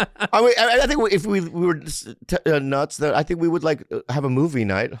 Yeah. I think if we were nuts, then I think we would like have a movie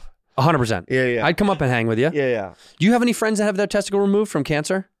night. 100%. Yeah. I'd come up and hang with you. Yeah. Do you have any friends that have their testicle removed from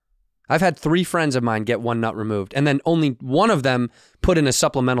cancer? I've had 3 friends of mine get 1 nut removed, and then only one of them put in a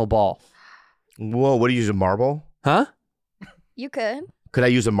supplemental ball. Whoa! What do you use, a marble? Huh? You could. Could I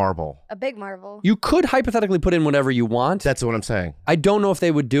use a marble? A big marble. You could hypothetically put in whatever you want. That's what I'm saying. I don't know if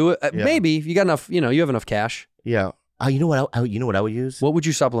they would do it. Yeah. Maybe if you got enough. You have enough cash. Yeah. You know what? You know what I would use? What would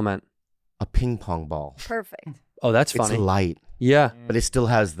you supplement? A ping pong ball. Perfect. Oh, that's funny. It's light. Yeah. But it still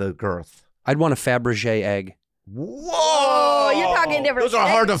has the girth. I'd want a Fabergé egg. Whoa! You're talking different. Those are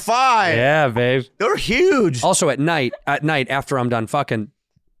hard to find. Yeah, babe. They're huge. Also, at night after I'm done fucking,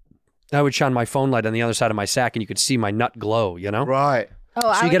 I would shine my phone light on the other side of my sack, and you could see my nut glow. Right.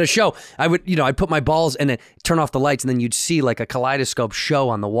 Oh, so you get a show. I would, I'd put my balls and then turn off the lights, and then you'd see like a kaleidoscope show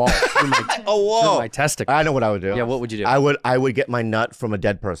on the wall. Through my testicle. I know what I would do. Yeah, what would you do? I would get my nut from a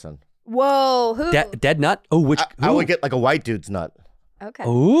dead person. Whoa, who? Dead nut? Oh, which? I would get like a white dude's nut. Okay.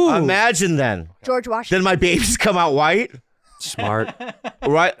 Ooh. Imagine then. George Washington. Then my babies come out white. Smart.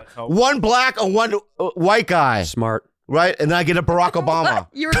 Right? One black and one white guy. Smart. Right? And then I get a Barack Obama.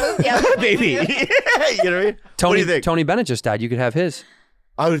 You removed the other Baby. You know what I mean? What do you think? Tony Bennett just died. You could have his.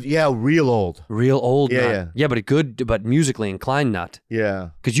 Real old. Real old Yeah, nut. yeah. Yeah, but a good, but musically inclined nut. Yeah.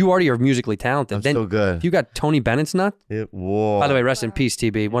 Because you already are musically talented. I'm then so good. if you got Tony Bennett's nut. Whoa. By the way, rest in peace,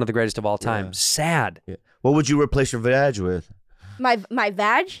 TB. One of the greatest of all time. Yeah. Sad. Yeah. What would you replace your vag with? My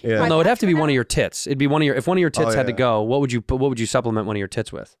vag? Yeah. My Well, no, it'd have to be vag? one of your tits. It'd be one of your. If one of your tits had to yeah. go, what would you supplement one of your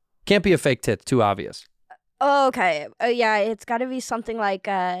tits with? Can't be a fake tit. Too obvious. Oh, okay. Yeah, it's got to be something like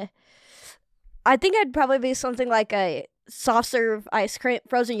I think it'd probably be something like a soft serve ice cream,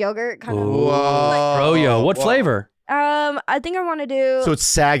 frozen yogurt kind of. Whoa. Froyo. What flavor? I think I want to do. So it's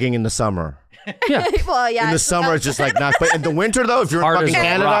sagging in the summer. Yeah. Well, yeah. In the summer, it's just like not. But in the winter, though, if you're in Hard fucking as a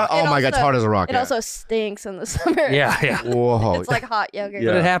Canada, rock. oh my God, it's hard as a rock. It yeah. also stinks in the summer. Yeah. Whoa. It's like hot yogurt.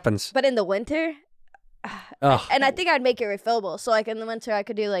 But Yeah. it happens. But in the winter, Ugh. and I think I'd make it refillable. So like in the winter, I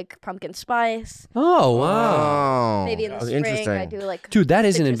could do like pumpkin spice. Oh wow. Oh. Maybe in the That's spring, interesting. I do like. Dude, that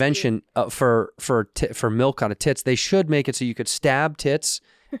is an citrusy. invention for milk out of tits. They should make it so you could stab tits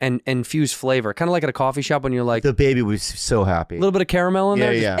and infuse flavor, kind of like at a coffee shop when you're like The baby was so happy. a little bit of caramel in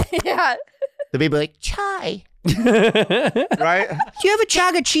there. Yeah. Yeah. The baby like chai. Just- Right? Do you have a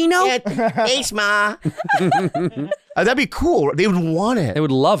chagachino? Thanks, ma. That'd be cool. They would want it. They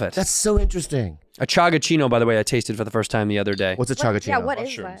would love it. That's so interesting. A chagachino, by the way, I tasted for the first time the other day. What's a chagachino? Yeah, what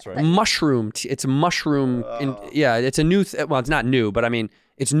is that? right? Like, Mushroom. It's a mushroom. Yeah, it's a new. Well, it's not new, but I mean,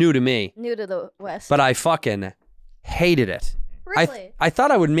 it's new to me. new to the West. But I fucking hated it. Really? I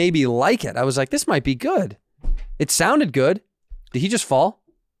thought I would maybe like it. I was like, this might be good. It sounded good. Did he just fall?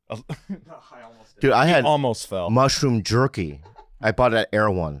 Dude, I had Almost fell. mushroom jerky. I bought it at Air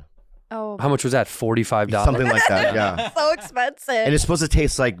One. Oh, How much was that? $45. Something like that, yeah. so expensive. And it's supposed to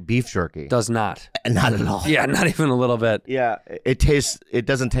taste like beef jerky. Does not. Not at all. Yeah, not even a little bit. Yeah, it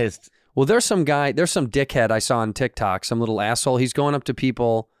doesn't taste. Well, there's some dickhead I saw on TikTok, some little asshole. He's going up to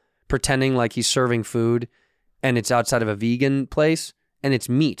people pretending like he's serving food, and it's outside of a vegan place, and it's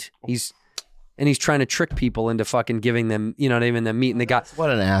meat. He's trying to trick people into fucking giving them, giving them meat, and they got. What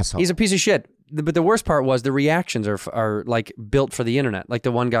an asshole. He's a piece of shit. But the worst part was the reactions are like built for the internet. Like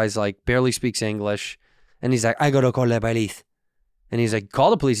the one guy's like barely speaks English, and he's like, "I gotta call the police," and he's like,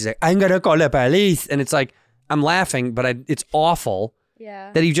 "Call the police." He's like, "I'm gonna call the police," and it's like I'm laughing, but it's awful.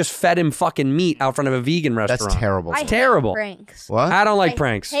 Yeah. that he just fed him fucking meat out front of a vegan restaurant. That's terrible. I hate terrible. pranks. What? I don't like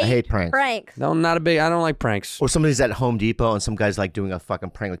pranks. I hate pranks. No, not a big. I don't like pranks. Or somebody's at Home Depot and some guy's like doing a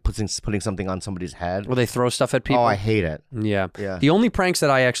fucking prank, like putting something on somebody's head. Where they throw stuff at people. Oh, I hate it. Yeah. Yeah. The only pranks that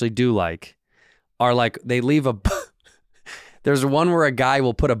I actually do like are like they leave a. There's one where a guy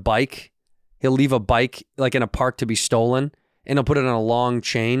will put a bike. He'll leave a bike like in a park to be stolen, and he'll put it on a long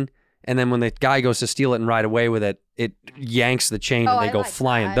chain. And then when the guy goes to steal it and ride away with it, it yanks the chain and they go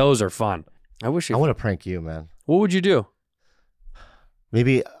flying. that. Those are fun. I wish I want to prank you, man. What would you do?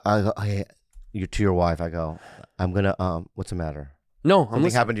 Maybe you to your wife. I go, I'm gonna what's the matter? No, I'm Something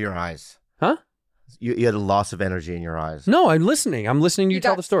listening. happened to your eyes. Huh? You had a loss of energy in your eyes. No, I'm listening. I'm listening to you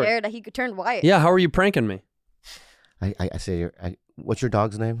tell got the story. Scared that he could turn white. Yeah, how are you pranking me? I say, what's your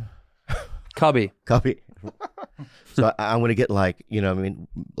dog's name? Cubby. Cubby. So I'm gonna get like, you know, what I mean,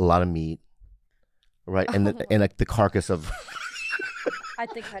 a lot of meat, right, and like the carcass of I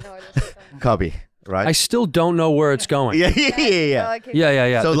think I know where this is going. Cubby, right? I still don't know where it's going. Yeah.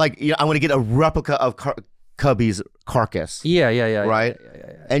 Yeah. So like, you know, I'm gonna get a replica of Cubby's carcass. Yeah. Right?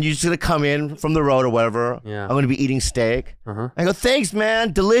 And you're just gonna come in from the road or whatever. Yeah. I'm gonna be eating steak. Uh-huh. I go, thanks,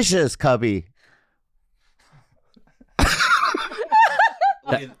 man. Delicious, Cubby.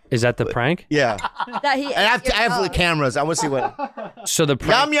 Is that the prank? Yeah. That he. And I have the cameras. I want to see what. So the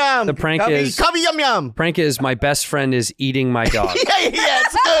prank, Yum yum. The prank Cubby, is Cubby yum yum. Prank is my best friend is eating my dog. yeah,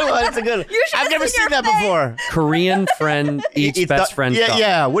 it's a good one. It's a good one. I've never seen that before. Korean friend eats best friend's dog.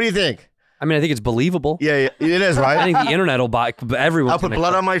 Yeah. What do you think? I mean, I think it's believable. Yeah, it is, right? I think the internet will buy everyone. I'll put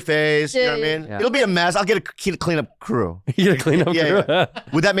blood on my face. You know what I mean? Yeah. It'll be a mess. I'll get a cleanup crew. You get a cleanup crew. Yeah.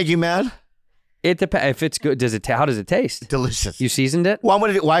 Would that make you mad? It depends. If it's good, does it? How does it taste? Delicious. You seasoned it? Well, I'm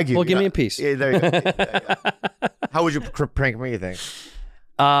gonna do Wagyu. Well, give me a piece. Yeah, there you go. How would you prank me? You think?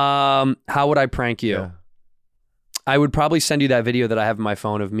 How would I prank you? Yeah. I would probably send you that video that I have on my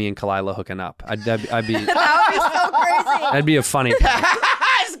phone of me and Kalila hooking up. I'd be. That would be so crazy. That'd be a funny. Prank.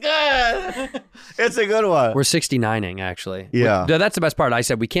 It's good. It's a good one. We're 69ing actually. Yeah. That's the best part. I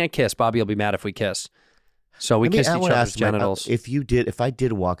said we can't kiss. Bobby will be mad if we kiss. So we kissed I each wanna other's ask genitals. if I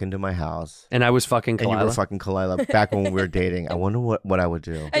did walk into my house And I was fucking Kalila. and you were fucking Kalila back when we were dating, I wonder what I would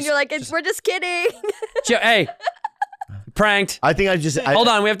do. And you're like, we're just kidding. Hey, pranked. I think Hold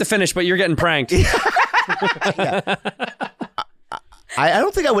on, we have to finish, but you're getting pranked. I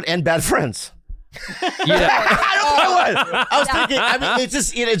don't think I would end bad friends. Yeah. I don't think I would. I was thinking. I mean, it's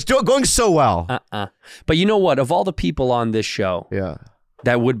just it's going so well. But you know what? Of all the people on this show, Yeah,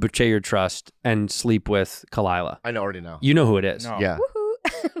 that would betray your trust and sleep with Kalila, I already know. you know who it is. No. Yeah,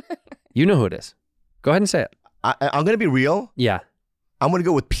 You know who it is. Go ahead and say it. I'm gonna be real. Yeah. I'm gonna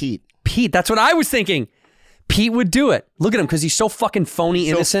go with Pete. Pete, that's what I was thinking. Pete would do it. Look at him because he's so fucking phony,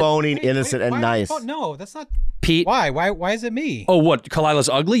 So innocent. phony, innocent, and why- nice. No, that's not. Pete. Why? Why is it me? Oh, what? Kalila's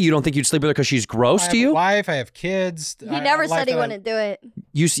ugly? You don't think you'd sleep with her because she's gross I to have you? a wife. I have kids. He never said he would wouldn't do it.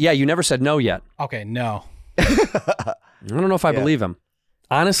 You never said no yet. Okay, no. I don't know if I believe him.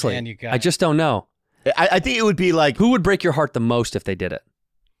 Honestly, Man, you got I just don't know. I think it would be like Who would break your heart the most if they did it?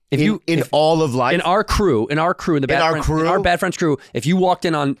 If all of life. in our crew, in our bad friends crew, if you walked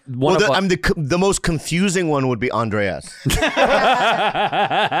in on one of I'm the most confusing one would be Andreas.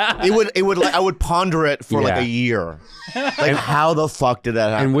 I would ponder it for like Yeah. a year. Like how the fuck did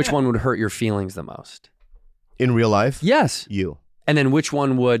that happen? and which one would hurt your feelings the most? In real life? Yes. You. And then which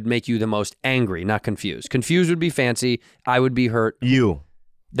one would make you the most angry, not confused? Confused would be fancy. I would be hurt. You.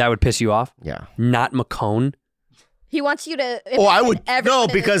 That would piss you off? Yeah. Not McCone? He wants you to. Oh, I would everyone no, in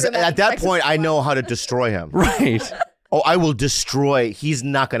the because room having at that sex with point I someone. know how to destroy him. Right. Oh, I will destroy. He's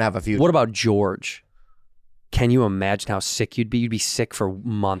not gonna have a future. What about George? Can you imagine how sick you'd be? You'd be sick for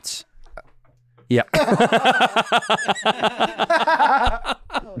months. Yeah.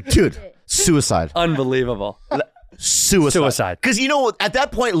 Dude, suicide. Unbelievable. Suicide. Because you know, at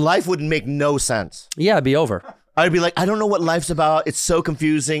that point, life would make no sense. Yeah, it'd be over. I'd be like, I don't know what life's about. It's so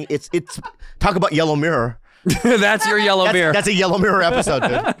confusing. It's talk about Yellow Mirror. That's your yellow mirror. That's a Yellow Mirror episode,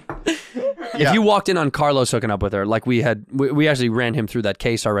 dude. If you walked in on Carlos hooking up with her, like we actually ran him through that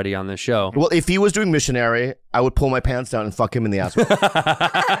case already on this show. Well, if he was doing missionary, I would pull my pants down and fuck him in the ass.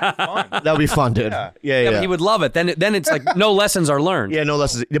 That would be fun, dude. Yeah. But he would love it. Then it's like no lessons are learned. Yeah, no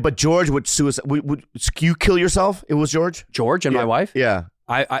lessons. Yeah, but George would suicide. Would you kill yourself? It was George. George and my wife. Yeah.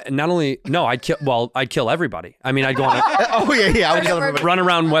 I not only no, I'd kill everybody. I mean, I'd go on. Oh yeah. I would kill everybody. Run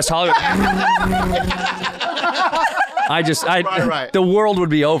around West Hollywood. Right. The world would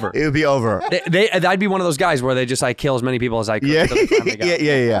be over. It would be over. I'd be one of those guys where they just kill as many people as I could. Yeah, till they finally got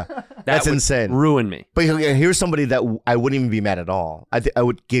me. yeah. That That's would insane. Ruin me. But here's somebody that I wouldn't even be mad at all. I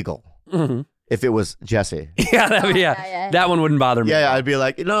would giggle. Mm-hmm. if it was Jesse. Yeah, that one wouldn't bother me. Yeah, I'd be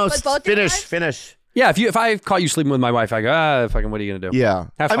like, no, But both your wives? finish. Yeah, if I caught you sleeping with my wife, I go, fucking, what are you gonna do? Yeah.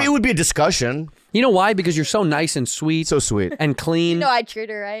 Have I fun. mean, it would be a discussion. You know why? Because you're so nice and sweet. So sweet. And clean. You know I treat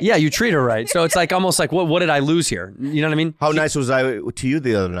her right. Yeah, you treat her right. So it's like almost like, what did I lose here? You know what I mean? How nice was I to you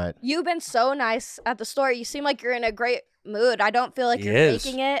the other night? You've been so nice at the store. You seem like you're in a great mood. I don't feel like He you're is.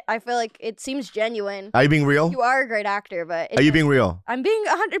 faking it. I feel like it seems genuine. Are you being real? You are a great actor, but Are you being real? I'm being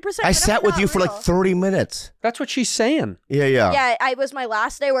 100%. I sat with you for like 30 minutes. That's what she's saying. Yeah. Yeah, I was my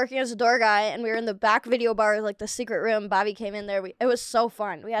last day working as a door guy, and we were in the back video bar, like the secret room. Bobby came in there. It was so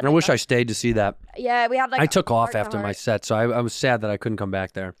fun. We had. And I wish I stayed to see that. Yeah, we had like. I took off heart to after my heart. set, so I was sad that I couldn't come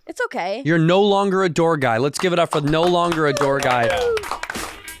back there. It's okay. You're no longer a door guy. Let's give it up for no longer a door guy.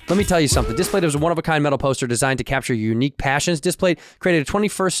 Let me tell you something. Displate is a one-of-a-kind metal poster designed to capture your unique passions. Displate created a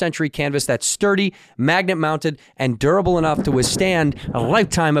 21st century canvas that's sturdy, magnet-mounted, and durable enough to withstand a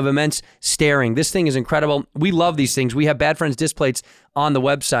lifetime of immense staring. This thing is incredible. We love these things. We have Bad Friends displates on the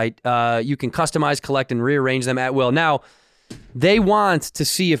website. You can customize, collect, and rearrange them at will. Now, they want to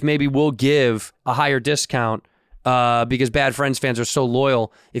see if maybe we'll give a higher discount because Bad Friends fans are so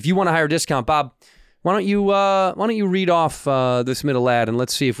loyal. If you want a higher discount, Bob, why don't you read off this middle ad and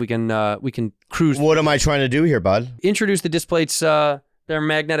let's see if we can cruise. What am I trying to do here, bud? Introduce the displates their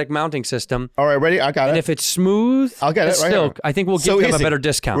magnetic mounting system. All right, ready? I got And it. if it's smooth, I'll get it it's right still, here. I think we'll give So them a easy. better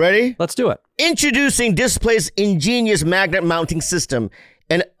discount. Ready? Let's do it. Introducing Display's ingenious magnet mounting system,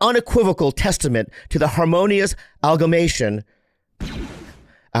 an unequivocal testament to the harmonious amalgamation.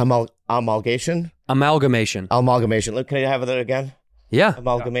 Amalgamation? Amalgamation. Look, can I have that again? Yeah.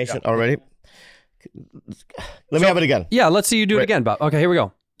 Amalgamation. Already? Let me have it again. Yeah, let's see you do it again, Bob. Okay, here we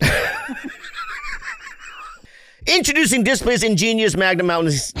go. Introducing Display's ingenious magnet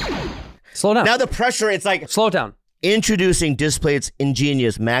mounting. Slow down. Now the pressure, it's like. Slow down. Introducing Display's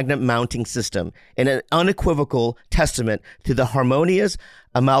ingenious magnet mounting system, and an unequivocal testament to the harmonious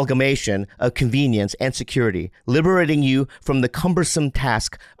amalgamation of convenience and security, liberating you from the cumbersome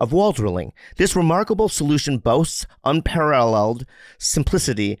task of wall drilling. This remarkable solution boasts unparalleled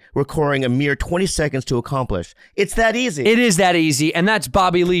simplicity, requiring a mere 20 seconds to accomplish. It's that easy. It is that easy, and that's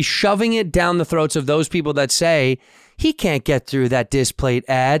Bobby Lee shoving it down the throats of those people that say he can't get through that displate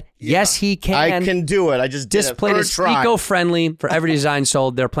ad. Yes, he can. I can do it. I just did Displate it. is eco-friendly. For every design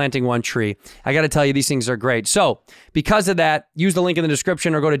sold, they're planting one tree. I got to tell you, these things are great. So, because of that, use the link in the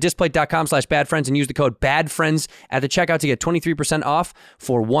description or go to displate.com/badfriends and use the code BADFRIENDS at the checkout to get 23% off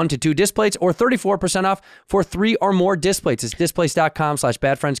for 1 to 2 displates or 34% off for 3 or more displates. It's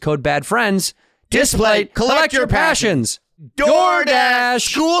displace.com/badfriends, code BADFRIENDS. Displate, collect your passions. DoorDash.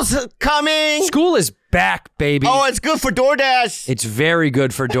 School's coming. School is back, baby. Oh, it's good for DoorDash. It's very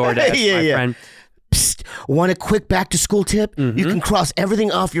good for DoorDash, my friend. Psst, want a quick back-to-school tip? You can cross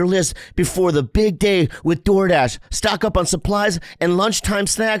everything off your list before the big day with DoorDash. Stock up on supplies and lunchtime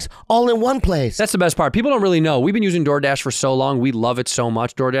snacks all in one place. That's the best part. People don't really know. We've been using DoorDash for so long. We love it so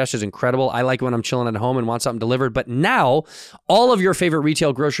much. DoorDash is incredible. I like it when I'm chilling at home and want something delivered. But now, all of your favorite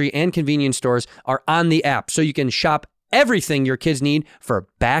retail, grocery, and convenience stores are on the app, so you can shop everything your kids need for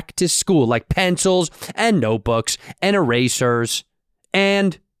back to school, like pencils and notebooks and erasers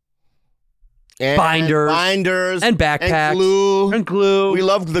and binders and backpacks and glue. We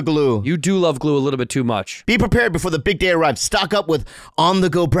love the glue. You do love glue a little bit too much. Be prepared before the big day arrives. Stock up with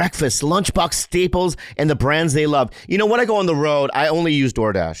on-the-go breakfast, lunchbox staples, and the brands they love. You know, when I go on the road, I only use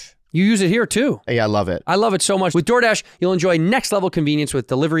DoorDash. You use it here too. Yeah, I love it. I love it so much. With DoorDash, you'll enjoy next level convenience with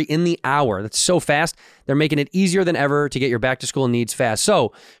delivery in the hour. That's so fast. They're making it easier than ever to get your back to school needs fast.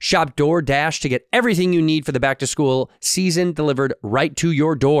 So shop DoorDash to get everything you need for the back to school season delivered right to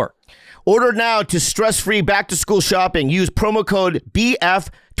your door. Order now to stress-free back-to-school shopping. Use promo code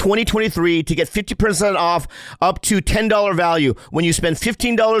BF2023 to get 50% off up to $10 value when you spend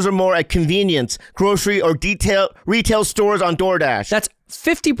 $15 or more at convenience, grocery, or retail stores on DoorDash. That's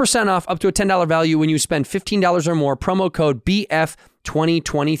 50% off up to a $10 value when you spend $15 or more. Promo code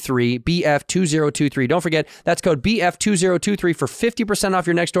BF2023, BF2023. Don't forget, that's code BF2023 for 50% off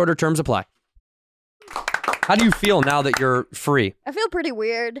your next order. Terms apply. How do you feel now that you're free? I feel pretty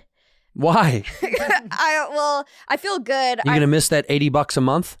weird. Why? I feel good. You gonna miss that $80 a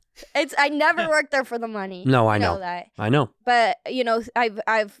month? I never worked there for the money. No, I You know. that. I know. But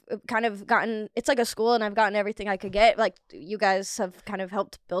I've kind of gotten. It's like a school, and I've gotten everything I could get. Like you guys have kind of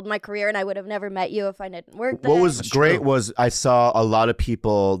helped build my career, and I would have never met you if I didn't work there. What was great was I saw a lot of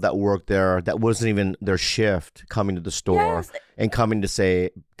people that worked there that wasn't even their shift coming to the store and coming to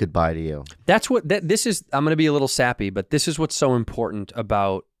say goodbye to you. That's what this is. I'm gonna be a little sappy, but this is what's so important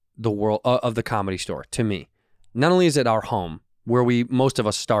about the world of the Comedy Store to me. Not only is it our home, where most of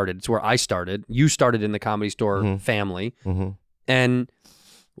us started. It's where I started. You started in the Comedy Store family. And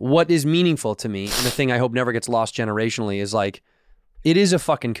what is meaningful to me, and the thing I hope never gets lost generationally, is like, it is a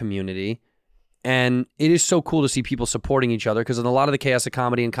fucking community. And it is so cool to see people supporting each other, because in a lot of the chaos of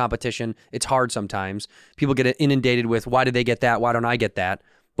comedy and competition, it's hard sometimes. People get inundated with, why did they get that? Why don't I get that?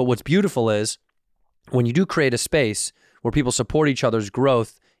 But what's beautiful is when you do create a space where people support each other's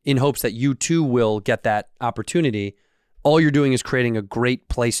growth in hopes that you too will get that opportunity, all you're doing is creating a great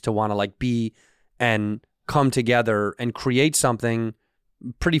place to want to like be and come together and create something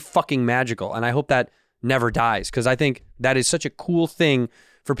pretty fucking magical. And I hope that never dies, because I think that is such a cool thing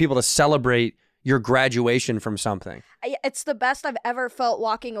for people to celebrate your graduation from something. It's the best I've ever felt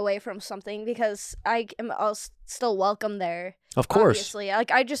walking away from something, because I'll still welcome there. Of course. Obviously. Like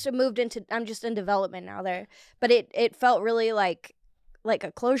I just moved into, I'm just in development now there. But it felt really like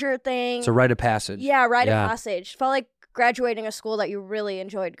a closure thing. It's a rite of passage. Yeah, rite of passage. Felt like graduating a school that you really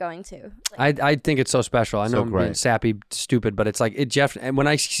enjoyed going to. Like, I think it's so special. I know So I'm great. being sappy, stupid, but it's like Jeff. And when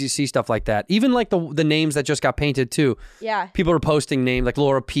I see stuff like that, even like the names that just got painted too. yeah. People are posting names like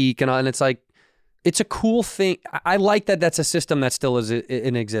Laura Peak and it's like, it's a cool thing. I like that that's a system that still is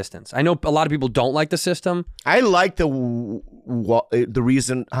in existence. I know a lot of people don't like the system. I like the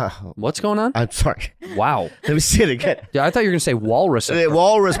reason. What's going on? I'm sorry. Wow. Let me say it again. Yeah, I thought you were gonna say walrus. The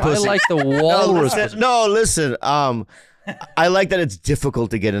walrus pussy. I like the walrus. pussy. No, listen. I like that it's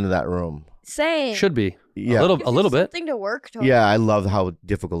difficult to get into that room. Same. Should be. Yeah. A little bit. Something to work towards. Yeah, I love how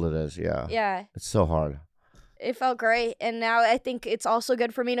difficult it is. Yeah. Yeah. It's so hard. It felt great. And now I think it's also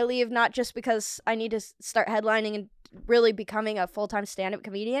good for me to leave, not just because I need to start headlining and really becoming a full-time stand-up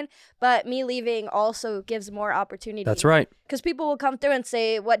comedian, but me leaving also gives more opportunity. That's right. Because people will come through and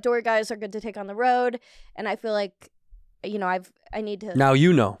say what door guys are good to take on the road. And I feel like, I need to. Now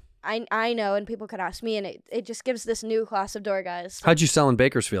you know. I know, and people could ask me, and it just gives this new class of door guys. How'd you sell in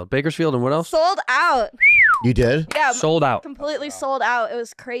Bakersfield? Bakersfield and what else? Sold out. You did? Yeah. Sold out. Completely sold out. It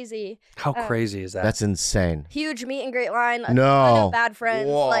was crazy. How crazy is that? That's insane. Huge meet and greet line. A No. ton of bad friends.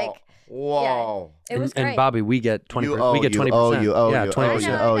 Whoa. Like, Whoa. it was great. And Bobby, we get 20%. You we get 20%. owe, 20%.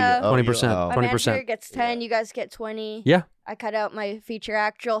 20%. My 20%. manager gets 10. You guys get 20. Yeah. I cut out my feature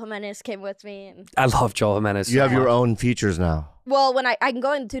act. Joel Jimenez came with me. And I love Joel Jimenez. You have your own features now. well, when I can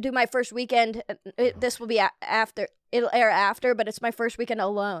go in to do my first weekend, this will be after. It'll air after, but it's my first weekend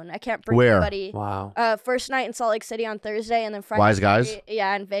alone. I can't bring Where? anybody. Wow. First night in Salt Lake City on Thursday, and then Friday. Wise Guys?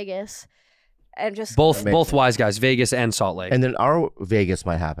 Yeah, in Vegas. And just Both wise guys, Vegas and Salt Lake. And then our Vegas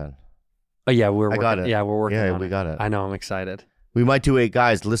might happen. Oh yeah, we're I working. got it. Yeah, we're working. Yeah, on we got it. I know. I'm excited. We might do 8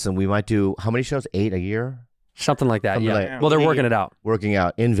 guys. Listen, we might do how many shows? 8 a year? Something like that. Something Yeah. like- Well, they're working it out. Working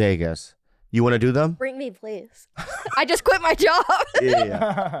out in Vegas. You want to do them? bring me, please. I just quit my job.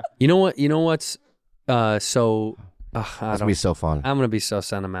 Yeah. You know what? You know what's so. That's going to be so fun. I'm gonna be so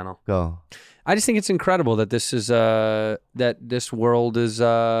sentimental. Go. I just think it's incredible that this is that this world is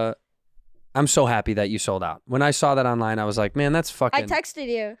I'm so happy that you sold out. When I saw that online, I was like, man, that's fucking I texted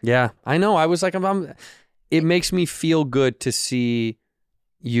you. Yeah, I know. I was like, it makes me feel good to see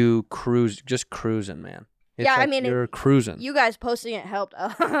you just cruising, man. It's Yeah, I like mean, you're cruising. You guys posting it helped a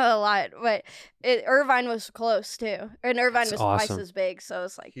lot, but Irvine was close too, and Irvine That's was awesome. twice as big, so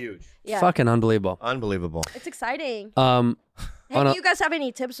it's like Huge. Yeah, Fucking unbelievable. Unbelievable. it's exciting. On Hey, a- do you guys have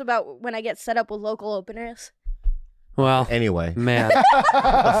any tips about when I get set up with local openers? Well, Anyway. man,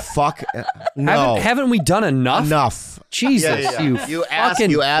 The fuck? No. haven't we done enough? Enough. Jesus, You ask,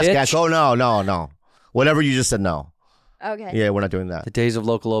 fucking ask. bitch. Oh, no. Whatever you just said, no. Okay. Yeah, we're not doing that. The days of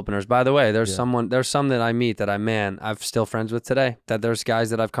local openers. By the way, there's some that I meet that I'm still friends with today. That there's guys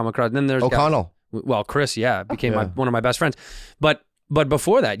that I've come across. And then there's O'Connell. Guys, well, Chris, became Yeah. one of my best friends. But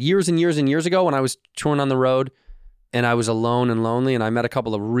before that, years and years and years ago, when I was touring on the road, and I was alone and lonely, and I met a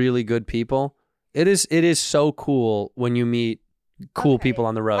couple of really good people. It is so cool when you meet cool Okay. people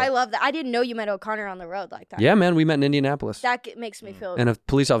on the road. I love that. I didn't know you met O'Connor on the road like that. Yeah, man, we met in Indianapolis, That makes me feel. and a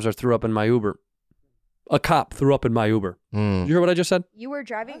police officer threw up in my Uber. A cop threw up in my Uber. Did you hear what I just said? You were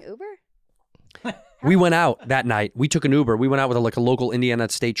driving Uber? We went out that night. We took an Uber. We went out with a local Indiana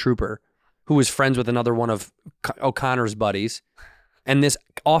state trooper who was friends with another one of O'Connor's buddies. And this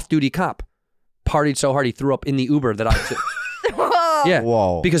off-duty cop partied so hard he threw up in the Uber that I took. Whoa. Yeah.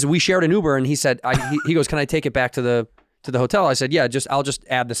 Whoa. Because we shared an Uber and he said, he goes, can I take it back to the hotel? I said, yeah, I'll just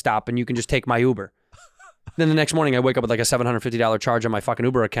add the stop and you can just take my Uber. Then the next morning I wake up with like a $750 charge on my fucking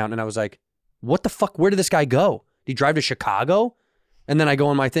Uber account. And I was like, what the fuck? Where did this guy go? Did he drive to Chicago? And then I go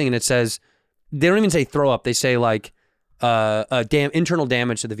on my thing and it says, they don't even say throw up. They say like internal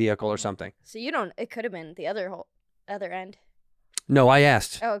damage to the vehicle or something. So it could have been the other end. No, I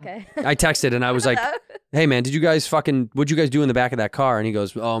asked. Oh, okay. I texted and I was like, hey man, what'd you guys do in the back of that car? And he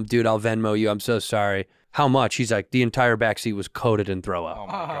goes, oh dude, I'll Venmo you. I'm so sorry. How much? He's like, the entire backseat was coated in throw up. Oh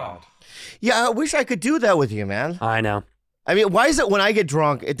my God. Yeah, I wish I could do that with you, man. I know. I mean, why is it when I get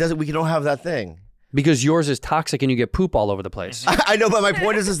drunk, we don't have that thing? Because yours is toxic and you get poop all over the place. I know, but my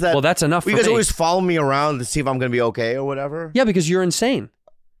point is that well, that's enough for you guys me. always follow me around to see if I'm going to be okay or whatever. Yeah, because you're insane.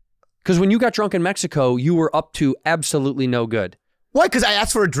 Because when you got drunk in Mexico, you were up to absolutely no good. Why? Because I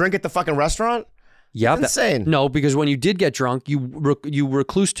asked for a drink at the fucking restaurant? Yeah, That's insane. No, because when you did get drunk, you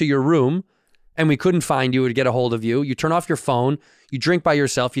recluse to your room, and we couldn't find you to get a hold of you. You turn off your phone, you drink by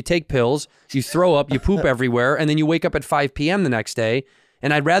yourself, you take pills, you throw up, you poop everywhere, and then you wake up at 5 p.m. the next day.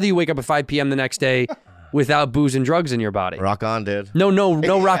 And I'd rather you wake up at 5 p.m. the next day without booze and drugs in your body. Rock on, dude. No,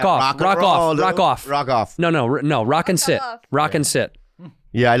 rock off. Rock off. Rock off. Rock off. No, rock and sit. Rock and sit.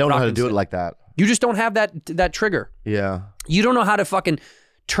 Yeah, I don't know how to and do sit. it like that. You just don't have that trigger. Yeah. You don't know how to fucking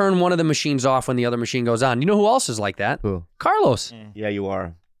turn one of the machines off when the other machine goes on. You know who else is like that? Who? Carlos. Yeah, you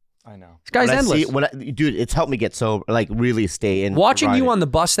are. I know. This guy's endless. Dude, it's helped me get sober, like really stay in. Watching you on the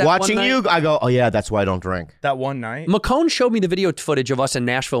bus that Watching one night, you, I go, oh yeah, that's why I don't drink. That one night? McCone showed me the video footage of us in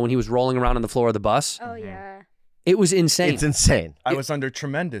Nashville when he was rolling around on the floor of the bus. Oh, yeah. It was insane. It's insane. I was under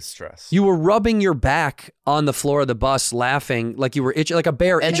tremendous stress. You were rubbing your back on the floor of the bus, laughing like you were itching, like a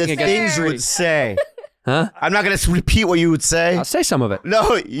bear And itching the against things a you tree. would say. Huh? I'm not going to repeat what you would say. I'll say some of it.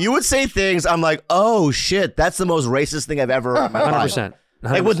 No, you would say things. I'm like, oh shit, that's the most racist thing I've ever heard in my life. 100%.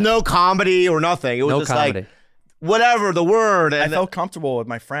 Like with no comedy or nothing. It was No just comedy. like, whatever, the word. I And felt comfortable with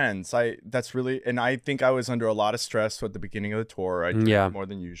my friends. And I think I was under a lot of stress at the beginning of the tour. I did more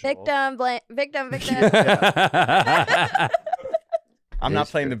than usual. Victim. I'm not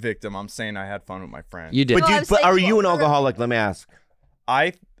playing the victim. I'm saying I had fun with my friends. You did. But are you an alcoholic? Let me ask.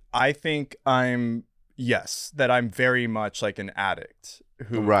 I think that I'm very much like an addict.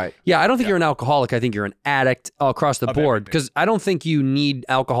 Right. Yeah, I don't think you're an alcoholic. I think you're an addict all across the Of board everything. because I don't think you need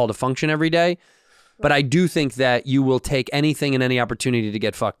alcohol to function every day. But I do think that you will take anything and any opportunity to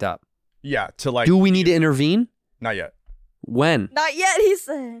get fucked up. Yeah, to like. Do we need to intervene? Not yet. When? Not yet, he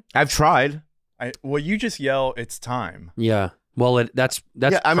said. I've tried. Well, you just yell, "It's time." Yeah. Well, that's.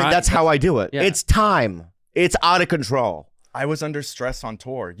 Yeah, I mean, that's how I do it. Yeah. It's time. It's out of control. I was under stress on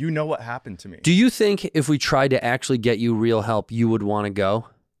tour. You know what happened to me. Do you think if we tried to actually get you real help, you would want to go?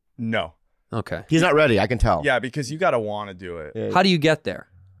 No. Okay. He's not ready. I can tell. Yeah, because you got to want to do it. Yeah. How do you get there?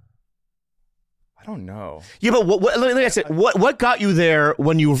 I don't know. Yeah, but let me ask you, what got you there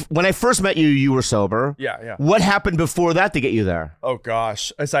when I first met you? You were sober. Yeah. What happened before that to get you there? Oh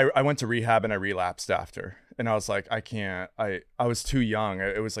gosh, as I went to rehab and I relapsed after, and I was like, I can't. I was too young.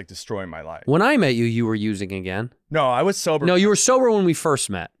 It was like destroying my life. When I met you, you were using again. No, I was sober. No, you were sober when we first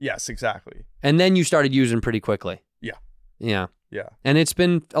met. Yes, exactly. And then you started using pretty quickly. Yeah. Yeah. Yeah. And it's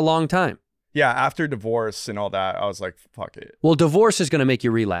been a long time. Yeah, after divorce and all that, I was like, fuck it. Well, divorce is going to make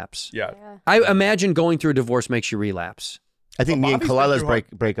you relapse. Yeah. I imagine going through a divorce makes you relapse. I think me and Bobby's been Kalila's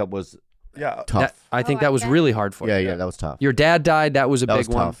through breakup was tough. I think that was really hard for you. Yeah, that was tough. Your dad died. That was a That big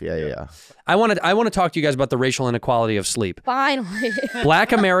was one. tough. Yeah. I want to talk to you guys about the racial inequality of sleep. Finally.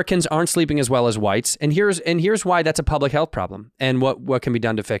 Black Americans aren't sleeping as well as whites, and here's why that's a public health problem and what can be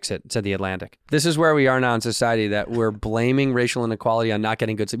done to fix it, said The Atlantic. This is where we are now in society, that we're blaming racial inequality on not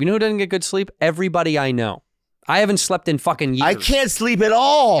getting good sleep. You know who doesn't get good sleep? Everybody I know. I haven't slept in fucking years. I can't sleep at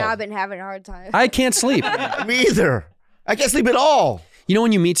all. Yeah, I've been having a hard time. I can't sleep. Me either. I can't sleep at all. You know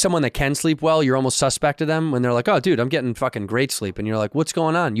when you meet someone that can sleep well, you're almost suspect of them when they're like, "Oh, dude, I'm getting fucking great sleep," and you're like, "What's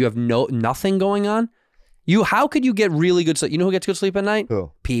going on? You have nothing going on? How could you get really good sleep? You know who gets good sleep at night?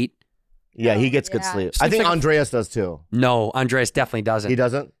 Who? Pete. Yeah, he gets good sleep. I Sleeps think like a- Andreas does too. No, Andreas definitely doesn't. He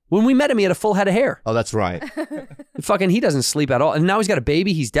doesn't? When we met him, he had a full head of hair. Oh, that's right. He doesn't sleep at all. And now he's got a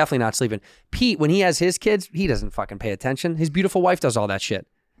baby. He's definitely not sleeping. Pete, when he has his kids, he doesn't fucking pay attention. His beautiful wife does all that shit.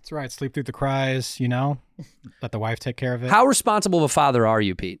 That's right. Sleep through the cries, let the wife take care of it. How responsible of a father are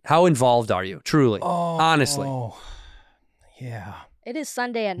you, Pete? How involved are you? Truly. Honestly. Yeah. It is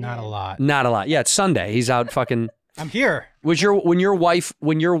Sunday at Not a noon. lot. Not a lot. Yeah, it's Sunday. He's out fucking. I'm here. When your wife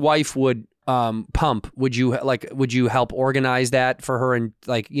would pump, would you help organize that for her and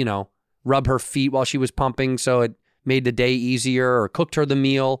rub her feet while she was pumping so it made the day easier, or cooked her the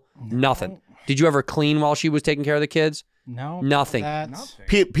meal? Nothing. Did you ever clean while she was taking care of the kids? No. Nothing.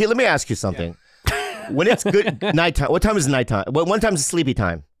 Pete, let me ask you something. When it's good nighttime, what time is nighttime? What time is sleepy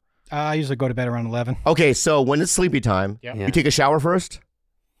time? I usually go to bed around 11. Okay, so when it's sleepy time, Yeah. you take a shower first?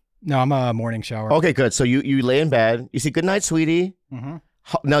 No, I'm a morning shower. Okay, good. So you lay in bed. You say, "Good night, sweetie." Mm-hmm.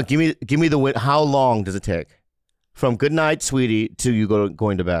 Now give me the how long does it take from "Good night, sweetie" to you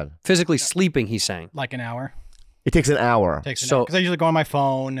going to bed? Physically sleeping, he's saying. Like an hour. It takes an hour. So- because I usually go on my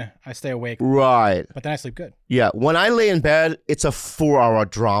phone, I stay awake, Right. but then I sleep good. Yeah. When I lay in bed, it's a 4-hour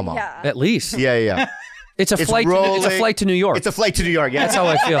drama. Yeah. At least. Yeah. It's a flight. It's a rolling. flight to New York. It's a flight to New York. Yeah. That's how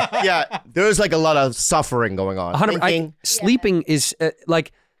I feel. Yeah. There's like a lot of suffering going on. 100. Sleeping is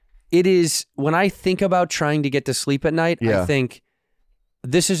like it is. When I think about trying to get to sleep at night, I think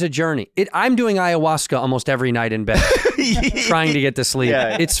this is a journey. I'm doing ayahuasca almost every night in bed, trying to get to sleep.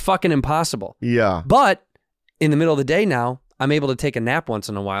 Yeah. It's fucking impossible. Yeah. But in the middle of the day now, I'm able to take a nap once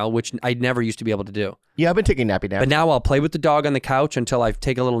in a while, which I never used to be able to do. Yeah, I've been taking nappy naps. But now I'll play with the dog on the couch until I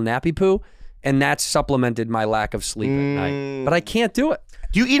take a little nappy poo, and that's supplemented my lack of sleep at night. But I can't do it.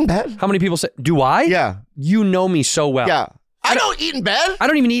 Do you eat in bed? How many people say, do I? Yeah. You know me so well. Yeah. I don't eat in bed. I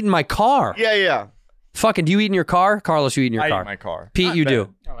don't even eat in my car. Yeah. Fucking, do you eat in your car? Carlos, you eat in your I car. eat my car. Pete, Not you bed.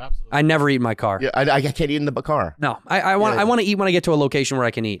 do. Oh, absolutely. I never eat in my car. Yeah. I can't eat in the car. No, I want to eat when I get to a location where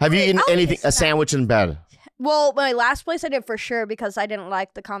I can eat. Have you eaten I'll eat anything? A sandwich in bed? Well, my last place I did for sure because I didn't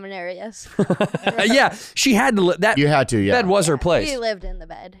like the common areas. Yeah, she had to. That You had to. Yeah. bed was her place. We lived in the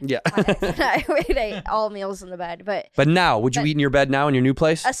bed. Yeah. I ate all meals in the bed, but But would you eat in your bed now in your new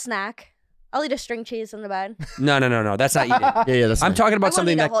place? a snack. I'll eat a string cheese in the bed. No. That's not eating. Yeah. That's I'm nice. talking I about won't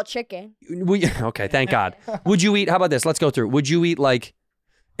something eat a that. whole chicken. Okay, thank God. Would you eat? How about this? Let's go through. Would you eat like,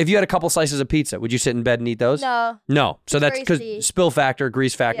 if you had a couple slices of pizza, would you sit in bed and eat those? No. No. So that's because Greasy. spill factor,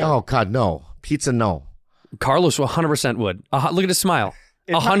 grease factor. Oh God, no. Pizza, no. Carlos 100% would. Look at his smile.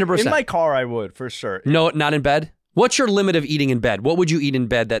 100%. In my car, I would for sure. No, not in bed. What's your limit of eating in bed? What would you eat in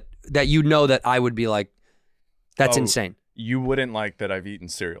bed that you know that I would be like, that's Oh, insane. You wouldn't like that I've eaten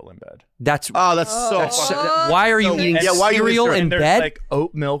cereal in bed. That's Oh, that's so. why are you eating Yeah, why are you cereal eating in And there's bed? like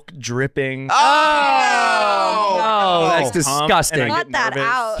oat milk dripping. Oh, that's and disgusting. I get Cut that nervous.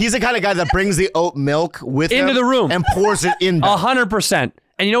 out. He's the kind of guy that brings the oat milk with Into him the room. and pours it in. 100%.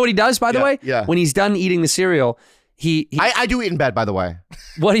 And you know what he does, by the Yeah, way? yeah. When he's done eating the cereal, he I do eat in bed, by the way.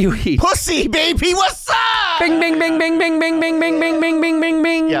 what do you eat? Pussy, baby, what's up? Bing, bing, bing, bing, bing, bing, bing, bing, bing, bing, bing, bing,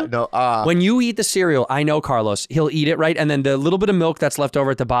 bing. Yeah, no. When you eat the cereal, I know Carlos, he'll eat it, right? And then the little bit of milk that's left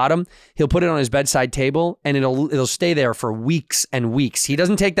over at the bottom, he'll put it on his bedside table and it'll stay there for weeks and weeks. He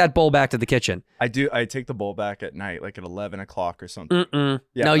doesn't take that bowl back to the kitchen. I do. I take the bowl back at night, like at 11 o'clock or something. Yeah,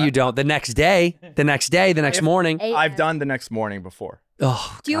 No, you don't. The next morning. I've done the next morning before.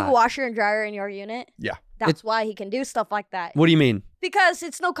 Oh, Do you have a God. washer and dryer in your unit? Yeah. That's why he can do stuff like that. What do you mean? Because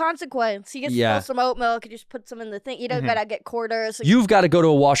it's no consequence. He gets Yeah. some oat milk and just put some in the thing. You don't gotta get quarters. You've got to go to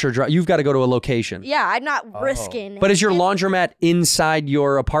a washer dry. You've got to go to a location. Yeah, I'm not risking. But is your it. laundromat inside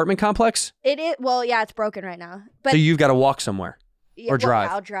your apartment complex? It is. Well, yeah, it's broken right now. But So you've got to walk somewhere. yeah, or well,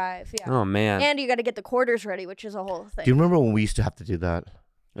 drive. I'll drive. Yeah. Oh, man. And you got to get the quarters ready, which is a whole thing. do you remember when we used to have to do that?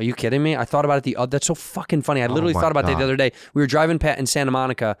 Are you kidding me? I thought about it that's so fucking funny. I literally my thought about that God. the other day. We were driving in Santa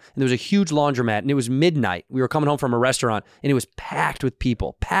Monica, and there was a huge laundromat, and it was midnight. We were coming home from a restaurant, and it was packed with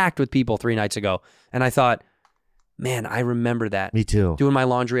people 3 nights ago. And I thought, man, I remember that. Me too. Doing my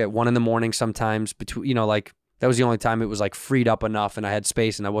laundry at 1 a.m. sometimes, between, like, that was the only time it was like freed up enough and I had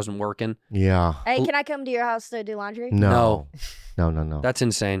space and I wasn't working. Yeah. Hey, can I come to your house to do laundry? No. That's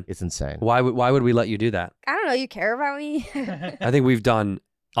insane. It's insane. Why would we let you do that? I don't know. You care about me? I think we've done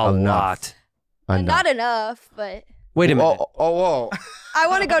a lot. Not enough, but Wait a minute. Whoa. I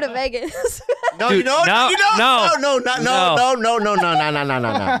want to go to Vegas. No, Dude, no.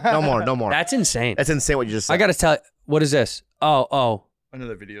 No more. That's insane. That's insane what you just said. I got to tell you, what is this? Oh.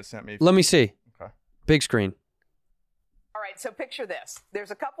 Another video sent me. Let me see. Okay. Big screen. All right, so picture this.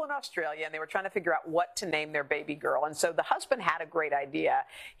 There's a couple in Australia, and they were trying to figure out what to name their baby girl. And so the husband had a great idea.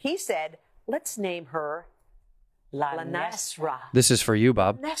 He said, let's name her La Nesra. This is for you,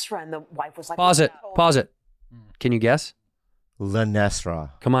 Bob. Nesra. And the wife was like, Pause it. "No." Pause it. Can you guess? La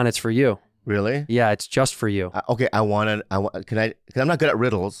Nesra. Come on, it's for you. Really? Yeah, it's just for you. Okay, I want. Because I'm not good at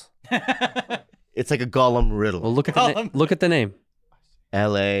riddles. It's like a Gollum riddle. Well, look at the name.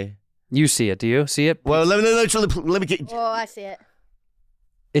 L.A. You see it. Do you see it? Well, let me get. Oh, I see it.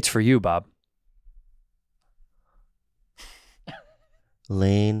 It's for you, Bob.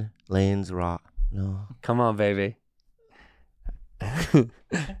 Lane's rock. No. Come on, baby. I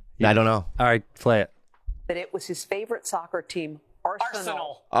don't know. All right, play it. That it was his favorite soccer team,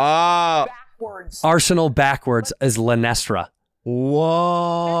 Arsenal. Backwards. Arsenal backwards is Lanestra.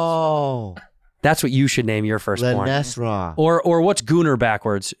 Whoa. That's what you should name your firstborn. Lanesra. Or what's Gooner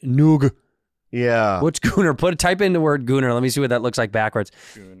backwards? Noog. Yeah. What's Gooner? Type in the word Gooner. Let me see what that looks like backwards.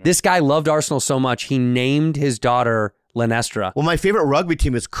 Gooner. This guy loved Arsenal so much, he named his daughter Lanestra. Well, my favorite rugby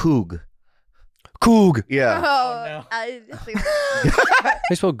team is Coog. Coog. Yeah. Oh, I see.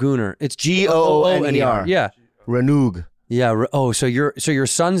 They spell Gooner. It's Gooner. Yeah. Renoog. Yeah. So your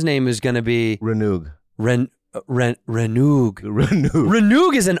son's name is going to be Renoog. Renoog. Renoog.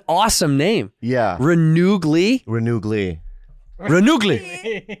 Renoog is an awesome name. Yeah. Renoogly. Renoogly.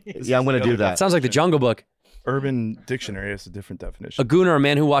 Renoogly. Yeah, I'm gonna do that. Sounds like the Jungle Book. Urban Dictionary has a different definition. A gooner, a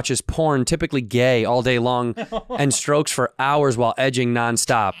man who watches porn, typically gay, all day long, and strokes for hours while edging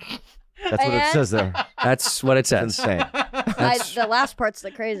nonstop. That's what it says there. That's what it says. Insane. The last part's the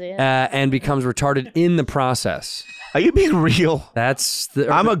crazy. And becomes retarded in the process. Are you being real? That's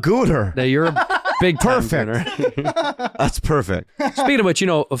the. I'm a gooner. You're a big Perfect. gooner. That's perfect. Speaking of which,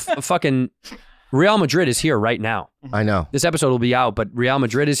 fucking Real Madrid is here right now. I know. This episode will be out, but Real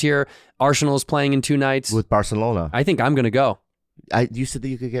Madrid is here. Arsenal is playing in 2 nights. With Barcelona. I think I'm going to go. You said that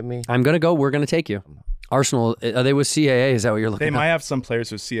you could get me? I'm going to go. We're going to take you. Arsenal, are they with CAA? Is that what you're looking They at? might have some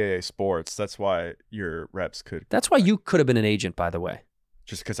players with CAA sports. That's why your reps could. That's why you could have been an agent, by the way.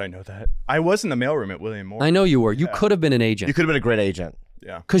 Just because I know that. I was in the mailroom at William Morris. I know you were. You could have been an agent. You could have been a great agent.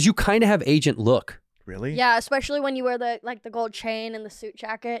 Yeah. Because you kind of have agent look. Really? Yeah, especially when you wear the gold chain and the suit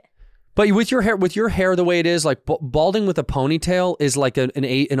jacket. But with your hair the way it is, like balding with a ponytail is like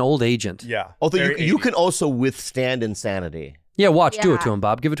an old agent. Yeah. Although you can also withstand insanity. Yeah, do it to him,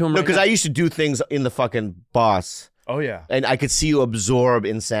 Bob. Give it to him. No, right because now. I used to do things in the fucking boss. Oh, yeah. And I could see you absorb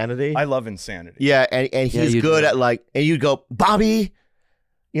insanity. I love insanity. Yeah, and he's good at and you'd go, Bobby,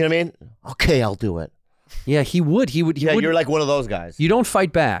 you know what I mean? Okay, I'll do it. Yeah, he would. He would. You're like one of those guys. You don't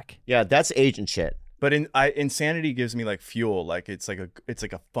fight back. Yeah, that's agent shit. But insanity gives me like fuel. Like it's like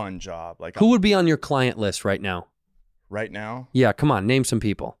a fun job. Like Who would be on your client list right now? Right now? Yeah, come on, name some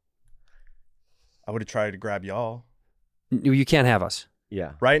people. I would have tried to grab y'all. You can't have us.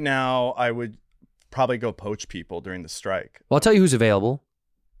 Yeah. Right now, I would probably go poach people during the strike. Well, I'll tell you who's available.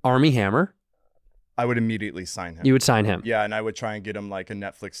 Army Hammer. I would immediately sign him. You would sign him. Yeah, and I would try and get him like a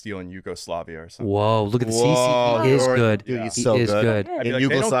Netflix deal in Yugoslavia or something. Whoa, look at the CC. He is good. Dude, he's He so is good. I'd be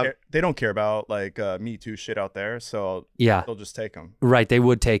like, they don't care about like Me Too shit out there, so Yeah. they'll just take him. Right, they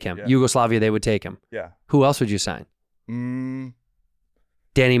would take him. Yeah. Yugoslavia, they would take him. Yeah. Who else would you sign?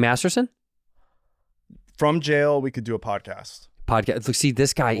 Danny Masterson? From jail, we could do a podcast. Podcast. Look, see,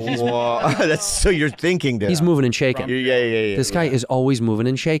 this guy. He's, That's so you're thinking that. he's moving and shaking. Yeah. This guy is always moving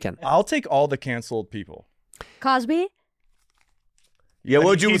and shaking. I'll take all the canceled people. Cosby? Yeah, what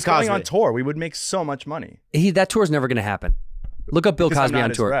would you he's with Cosby? going on tour. We would make so much money. That tour's never going to happen. Look up Bill Because I'm Cosby not on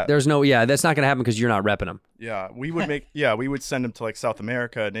his tour. rep. There's no, that's not going to happen because you're not repping him. Yeah, we would we would send him to like South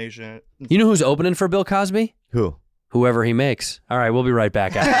America and Asia. You know who's opening for Bill Cosby? Who? Whoever he makes. All right, we'll be right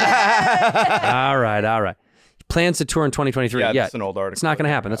back. All right. Plans to tour in 2023. Yeah, that's an old article. It's not going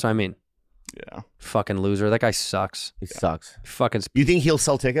to happen. That's what I mean. Yeah. Fucking loser. That guy sucks. He sucks. Fucking You think he'll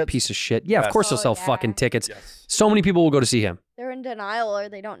sell tickets? piece of shit. Yeah, of Yes. course he'll sell fucking tickets. So many people will go to see him. They're in denial or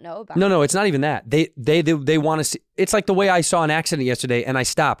they don't know about it. No, it's not even that. They want to see. It's like the way I saw an accident yesterday and I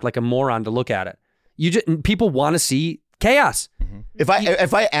stopped like a moron to look at it. People want to see chaos. If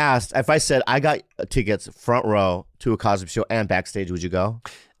I said I got tickets front row to a Cosby show and backstage, would you go?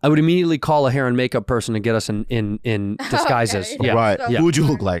 I would immediately call a hair and makeup person to get us in disguises. Okay. Yeah. Right. Yeah. Who would you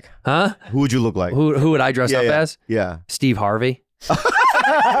look like? Huh? Who would you look like? Who would I dress up as? Yeah. Steve Harvey.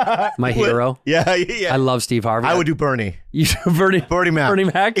 My hero. Yeah. I love Steve Harvey. I would do Bernie. You Bernie Mac. Bernie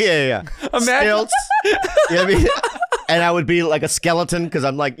Mac? Yeah. Imagine. Stilts. You know what I mean? And I would be like a skeleton because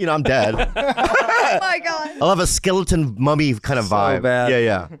I'm like, I'm dead. Oh my God. I'll have a skeleton mummy kind of vibe. bad.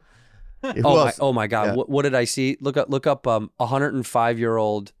 Yeah. Who else? Oh my God. Yeah. What did I see? Look up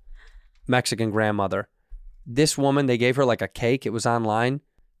 105-year-old Mexican grandmother. This woman, they gave her like a cake. It was online.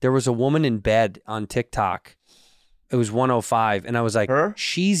 There was a woman in bed on TikTok. It was 105. And I was like, Her?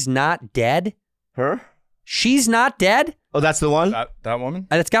 She's not dead? Her? She's not dead? Oh, that's the one? That woman?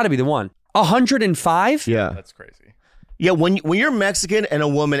 That's got to be the one. 105? Yeah. That's crazy. Yeah, when you're Mexican and a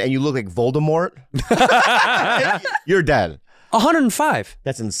woman and you look like Voldemort, you're dead. 105.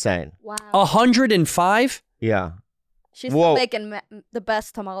 That's insane. Wow. 105? Yeah. She's Whoa. still making the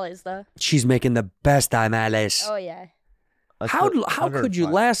best tamales, though. She's making the best tamales. Oh, yeah. How could you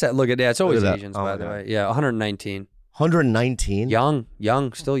last that? Look at that. It's always Look at that. Asians, Oh by my the God. way. Yeah, 119. 119?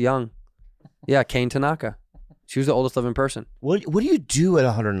 Young, still young. Yeah, Kane Tanaka. She was the oldest living person. What do you do at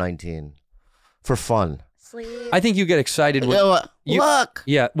 119 for fun? Sleep. I think you get excited when Look.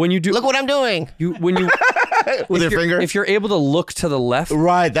 Yeah, when you do. Look what I'm doing. When you With your if you're- finger? If you're able to look to the left,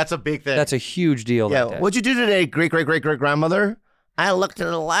 Right, that's a big thing. that's a huge deal. Yeah, like that. what'd you do today, great-great-great-great-grandmother? I looked to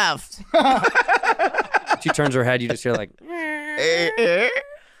the left. She turns her head, you just hear like,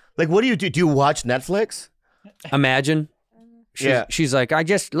 Like, what do you do? Do you watch Netflix? imagine. She's like, I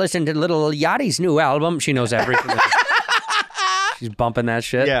just listened to Little Yachty's new album. She knows everything. She's bumping that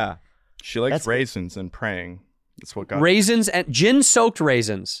shit. Yeah. She likes raisins and praying. That's what got Raisins and gin-soaked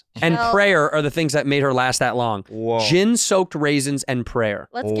raisins and Well- prayer are the things that made her last that long. Whoa. Gin-soaked raisins and prayer.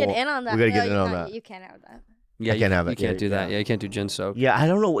 Let's get in on that. We gotta get No, in on no, that. You can't have that. Yeah, I can't have it. You can't Yeah, do that. yeah. Yeah, you can't do gin-soaked. Yeah, I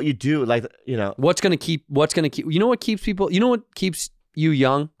don't know what you do. Like, What's gonna keep? You know what keeps people? You know what keeps you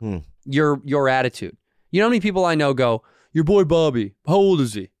young? Your attitude. You know how many people I know go, "Your boy Bobby, how old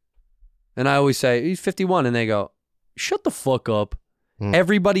is he?" And I always say he's 51, and they go, "Shut the fuck up."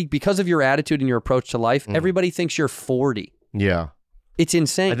 Everybody, because of your attitude and your approach to life, everybody thinks you're 40. Yeah. It's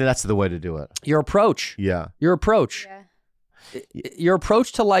insane. I think that's the way to do it. Your approach. Yeah. Your approach. Yeah. Your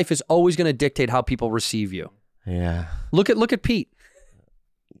approach to life is always going to dictate how people receive you. Yeah. Look at Pete.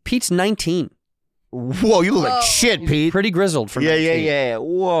 Pete's 19. Whoa, you look like shit, Pete. Pretty grizzled for 19. Yeah.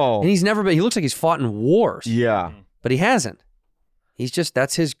 Whoa. And he's never been, he looks like he's fought in wars. Yeah. But he hasn't. He's just,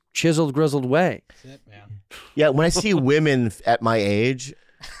 that's his chiseled, grizzled way. That's it, man. Yeah, when I see women at my age,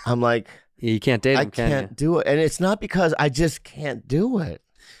 I'm like, You can't date I him, can can't you? do it. And it's not because I just can't do it.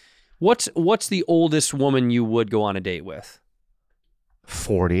 What's the oldest woman you would go on a date with?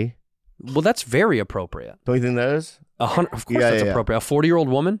 40. Well, that's very appropriate. Don't you think that is? Of course Yeah, that's yeah. appropriate. A 40-year-old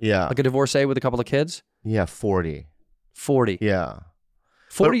woman? Yeah. Like a divorcee with a couple of kids? Yeah, 40. 40. Yeah.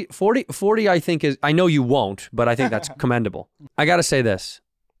 40 I think is, I know you won't, but I think that's commendable. I got to say this.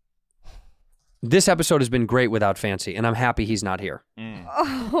 This episode has been great without Fancy, and I'm happy he's not here.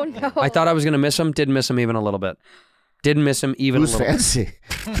 Oh no. I thought I was going to miss him. Didn't miss him even a little bit. Didn't miss him even Who's a little Fancy?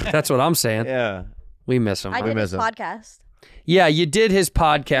 bit. That's what I'm saying. Yeah. We miss him. I did his him. podcast. Yeah, you did his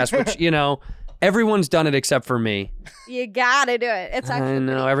podcast, which, everyone's done it except for me. You gotta do it. It's actually I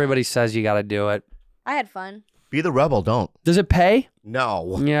know. pretty- Everybody says you got to do it. I had fun. Be the rebel, don't. Does it pay?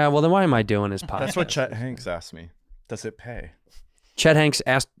 No. Yeah, well, then why am I doing his podcast? That's what Chet Hanks asked me. Does it pay? Chet Hanks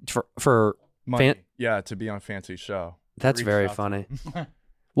asked for Money. Yeah, to be on Fancy's show. That's Reached very out to funny. him.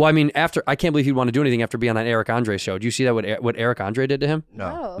 Well, I mean, I can't believe he'd want to do anything after being on that Eric Andre show. Do you see that what Eric Andre did to him?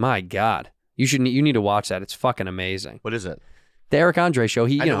 No. Oh. My God, you need to watch that. It's fucking amazing. What is it? The Eric Andre show.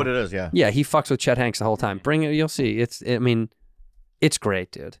 I know what it is, yeah. Yeah, he fucks with Chet Hanks the whole time. Bring it, you'll see. It's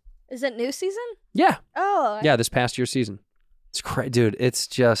great, dude. Is it new season? Yeah, Oh. yeah. This past year's season, it's great, dude. It's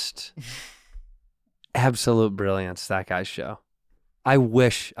just absolute brilliance. That guy's show. I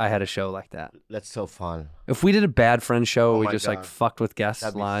wish I had a show like that. That's so fun. If we did a Bad Friend show, Oh we my just God. fucked with guests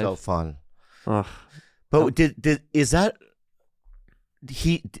That'd be live. so fun. Ugh. But is that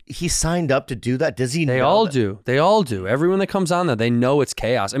he signed up to do that? Does he? They know all that? do. They all do. Everyone that comes on there, they know it's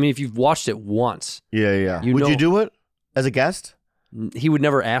chaos. I mean, if you've watched it once, Yeah. You Would know- you do it as a guest? he would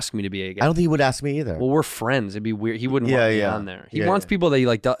never ask me to be a I guest. don't think he would ask me either. Well, we're friends. It'd be weird. He wouldn't Yeah, want me yeah. on there. He Yeah, wants yeah. people that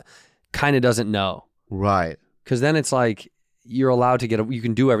he kind of doesn't know. Right. Because then it's like you're allowed to you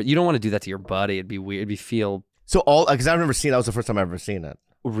can do everything. You don't want to do that to your buddy. It'd be weird. So because I've never seen that was the first time I've ever seen it.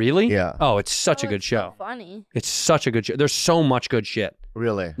 Really? Yeah. Oh, it's such a good it's so show. funny. It's such a good show. There's so much good shit.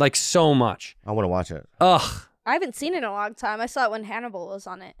 Really? Like so much. I want to watch it. Ugh. I haven't seen it in a long time. I saw it when Hannibal was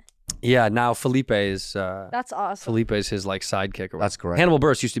on it. Yeah. Now Felipe is. That's awesome. Felipe is his sidekick. That's correct. Hannibal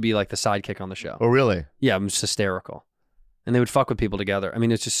Buress used to be like the sidekick on the show. Oh, really? Yeah, it was hysterical. And they would fuck with people together. I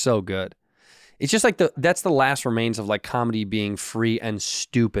mean, it's just so good. It's just like that's the last remains of like comedy being free and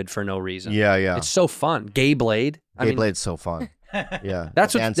stupid for no reason. Yeah. It's so fun. Gay Blade. Gay Blade's so fun. Yeah.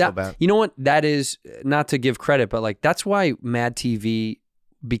 That's And what so bad. you know what that is, not to give credit, but like that's why Mad TV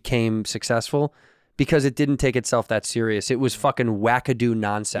became successful, because it didn't take itself that serious. It was fucking wackadoo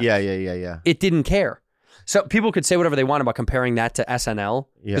nonsense. Yeah. It didn't care. So people could say whatever they want about comparing that to SNL,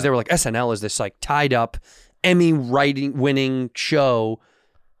 because Yeah. they were like, SNL is this like tied up Emmy winning show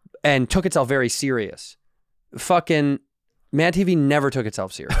and took itself very serious. Fucking Mad TV never took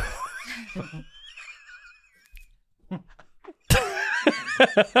itself serious.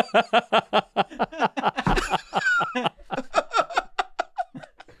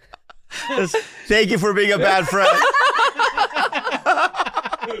 Thank you for being a bad friend.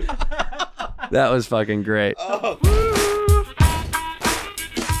 That was fucking great.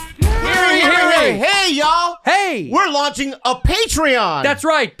 Hey, y'all. Hey! We're launching a Patreon. That's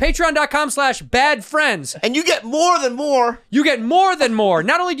right. Patreon.com/badfriends. And you get more than more. You get more than more.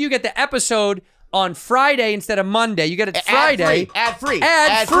 Not only do you get the episode on Friday instead of Monday, you get it Friday. Ad free.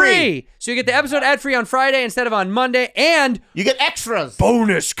 Ad free. So you get the episode ad free on Friday instead of on Monday, and You get extras.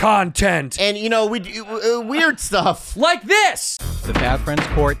 bonus content And, we do weird stuff. like this. The Bad Friends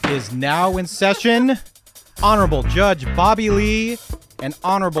Court is now in session. Honorable Judge Bobby Lee and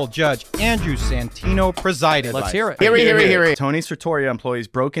Honorable Judge Andrew Santino presided. Let's hear it. Hear it. Tony Sartoria employees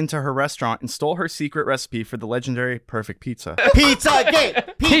broke into her restaurant and stole her secret recipe for the legendary perfect pizza. Pizza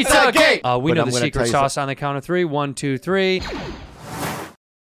Gate. Pizza Gate. We But know I'm the gonna secret tell you sauce on the count of 3. 1, 2, 3.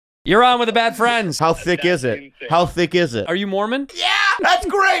 You're on with the Bad Friends. How thick is it? How thick is it? Are you Mormon? Yeah, that's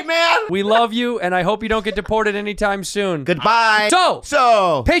great, man. We love you, and I hope you don't get deported anytime soon. Goodbye.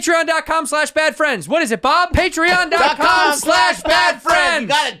 So, patreon.com/badfriends. What is it, Bob? Patreon.com/badfriends. You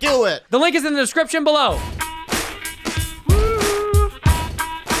gotta do it. The link is in the description below.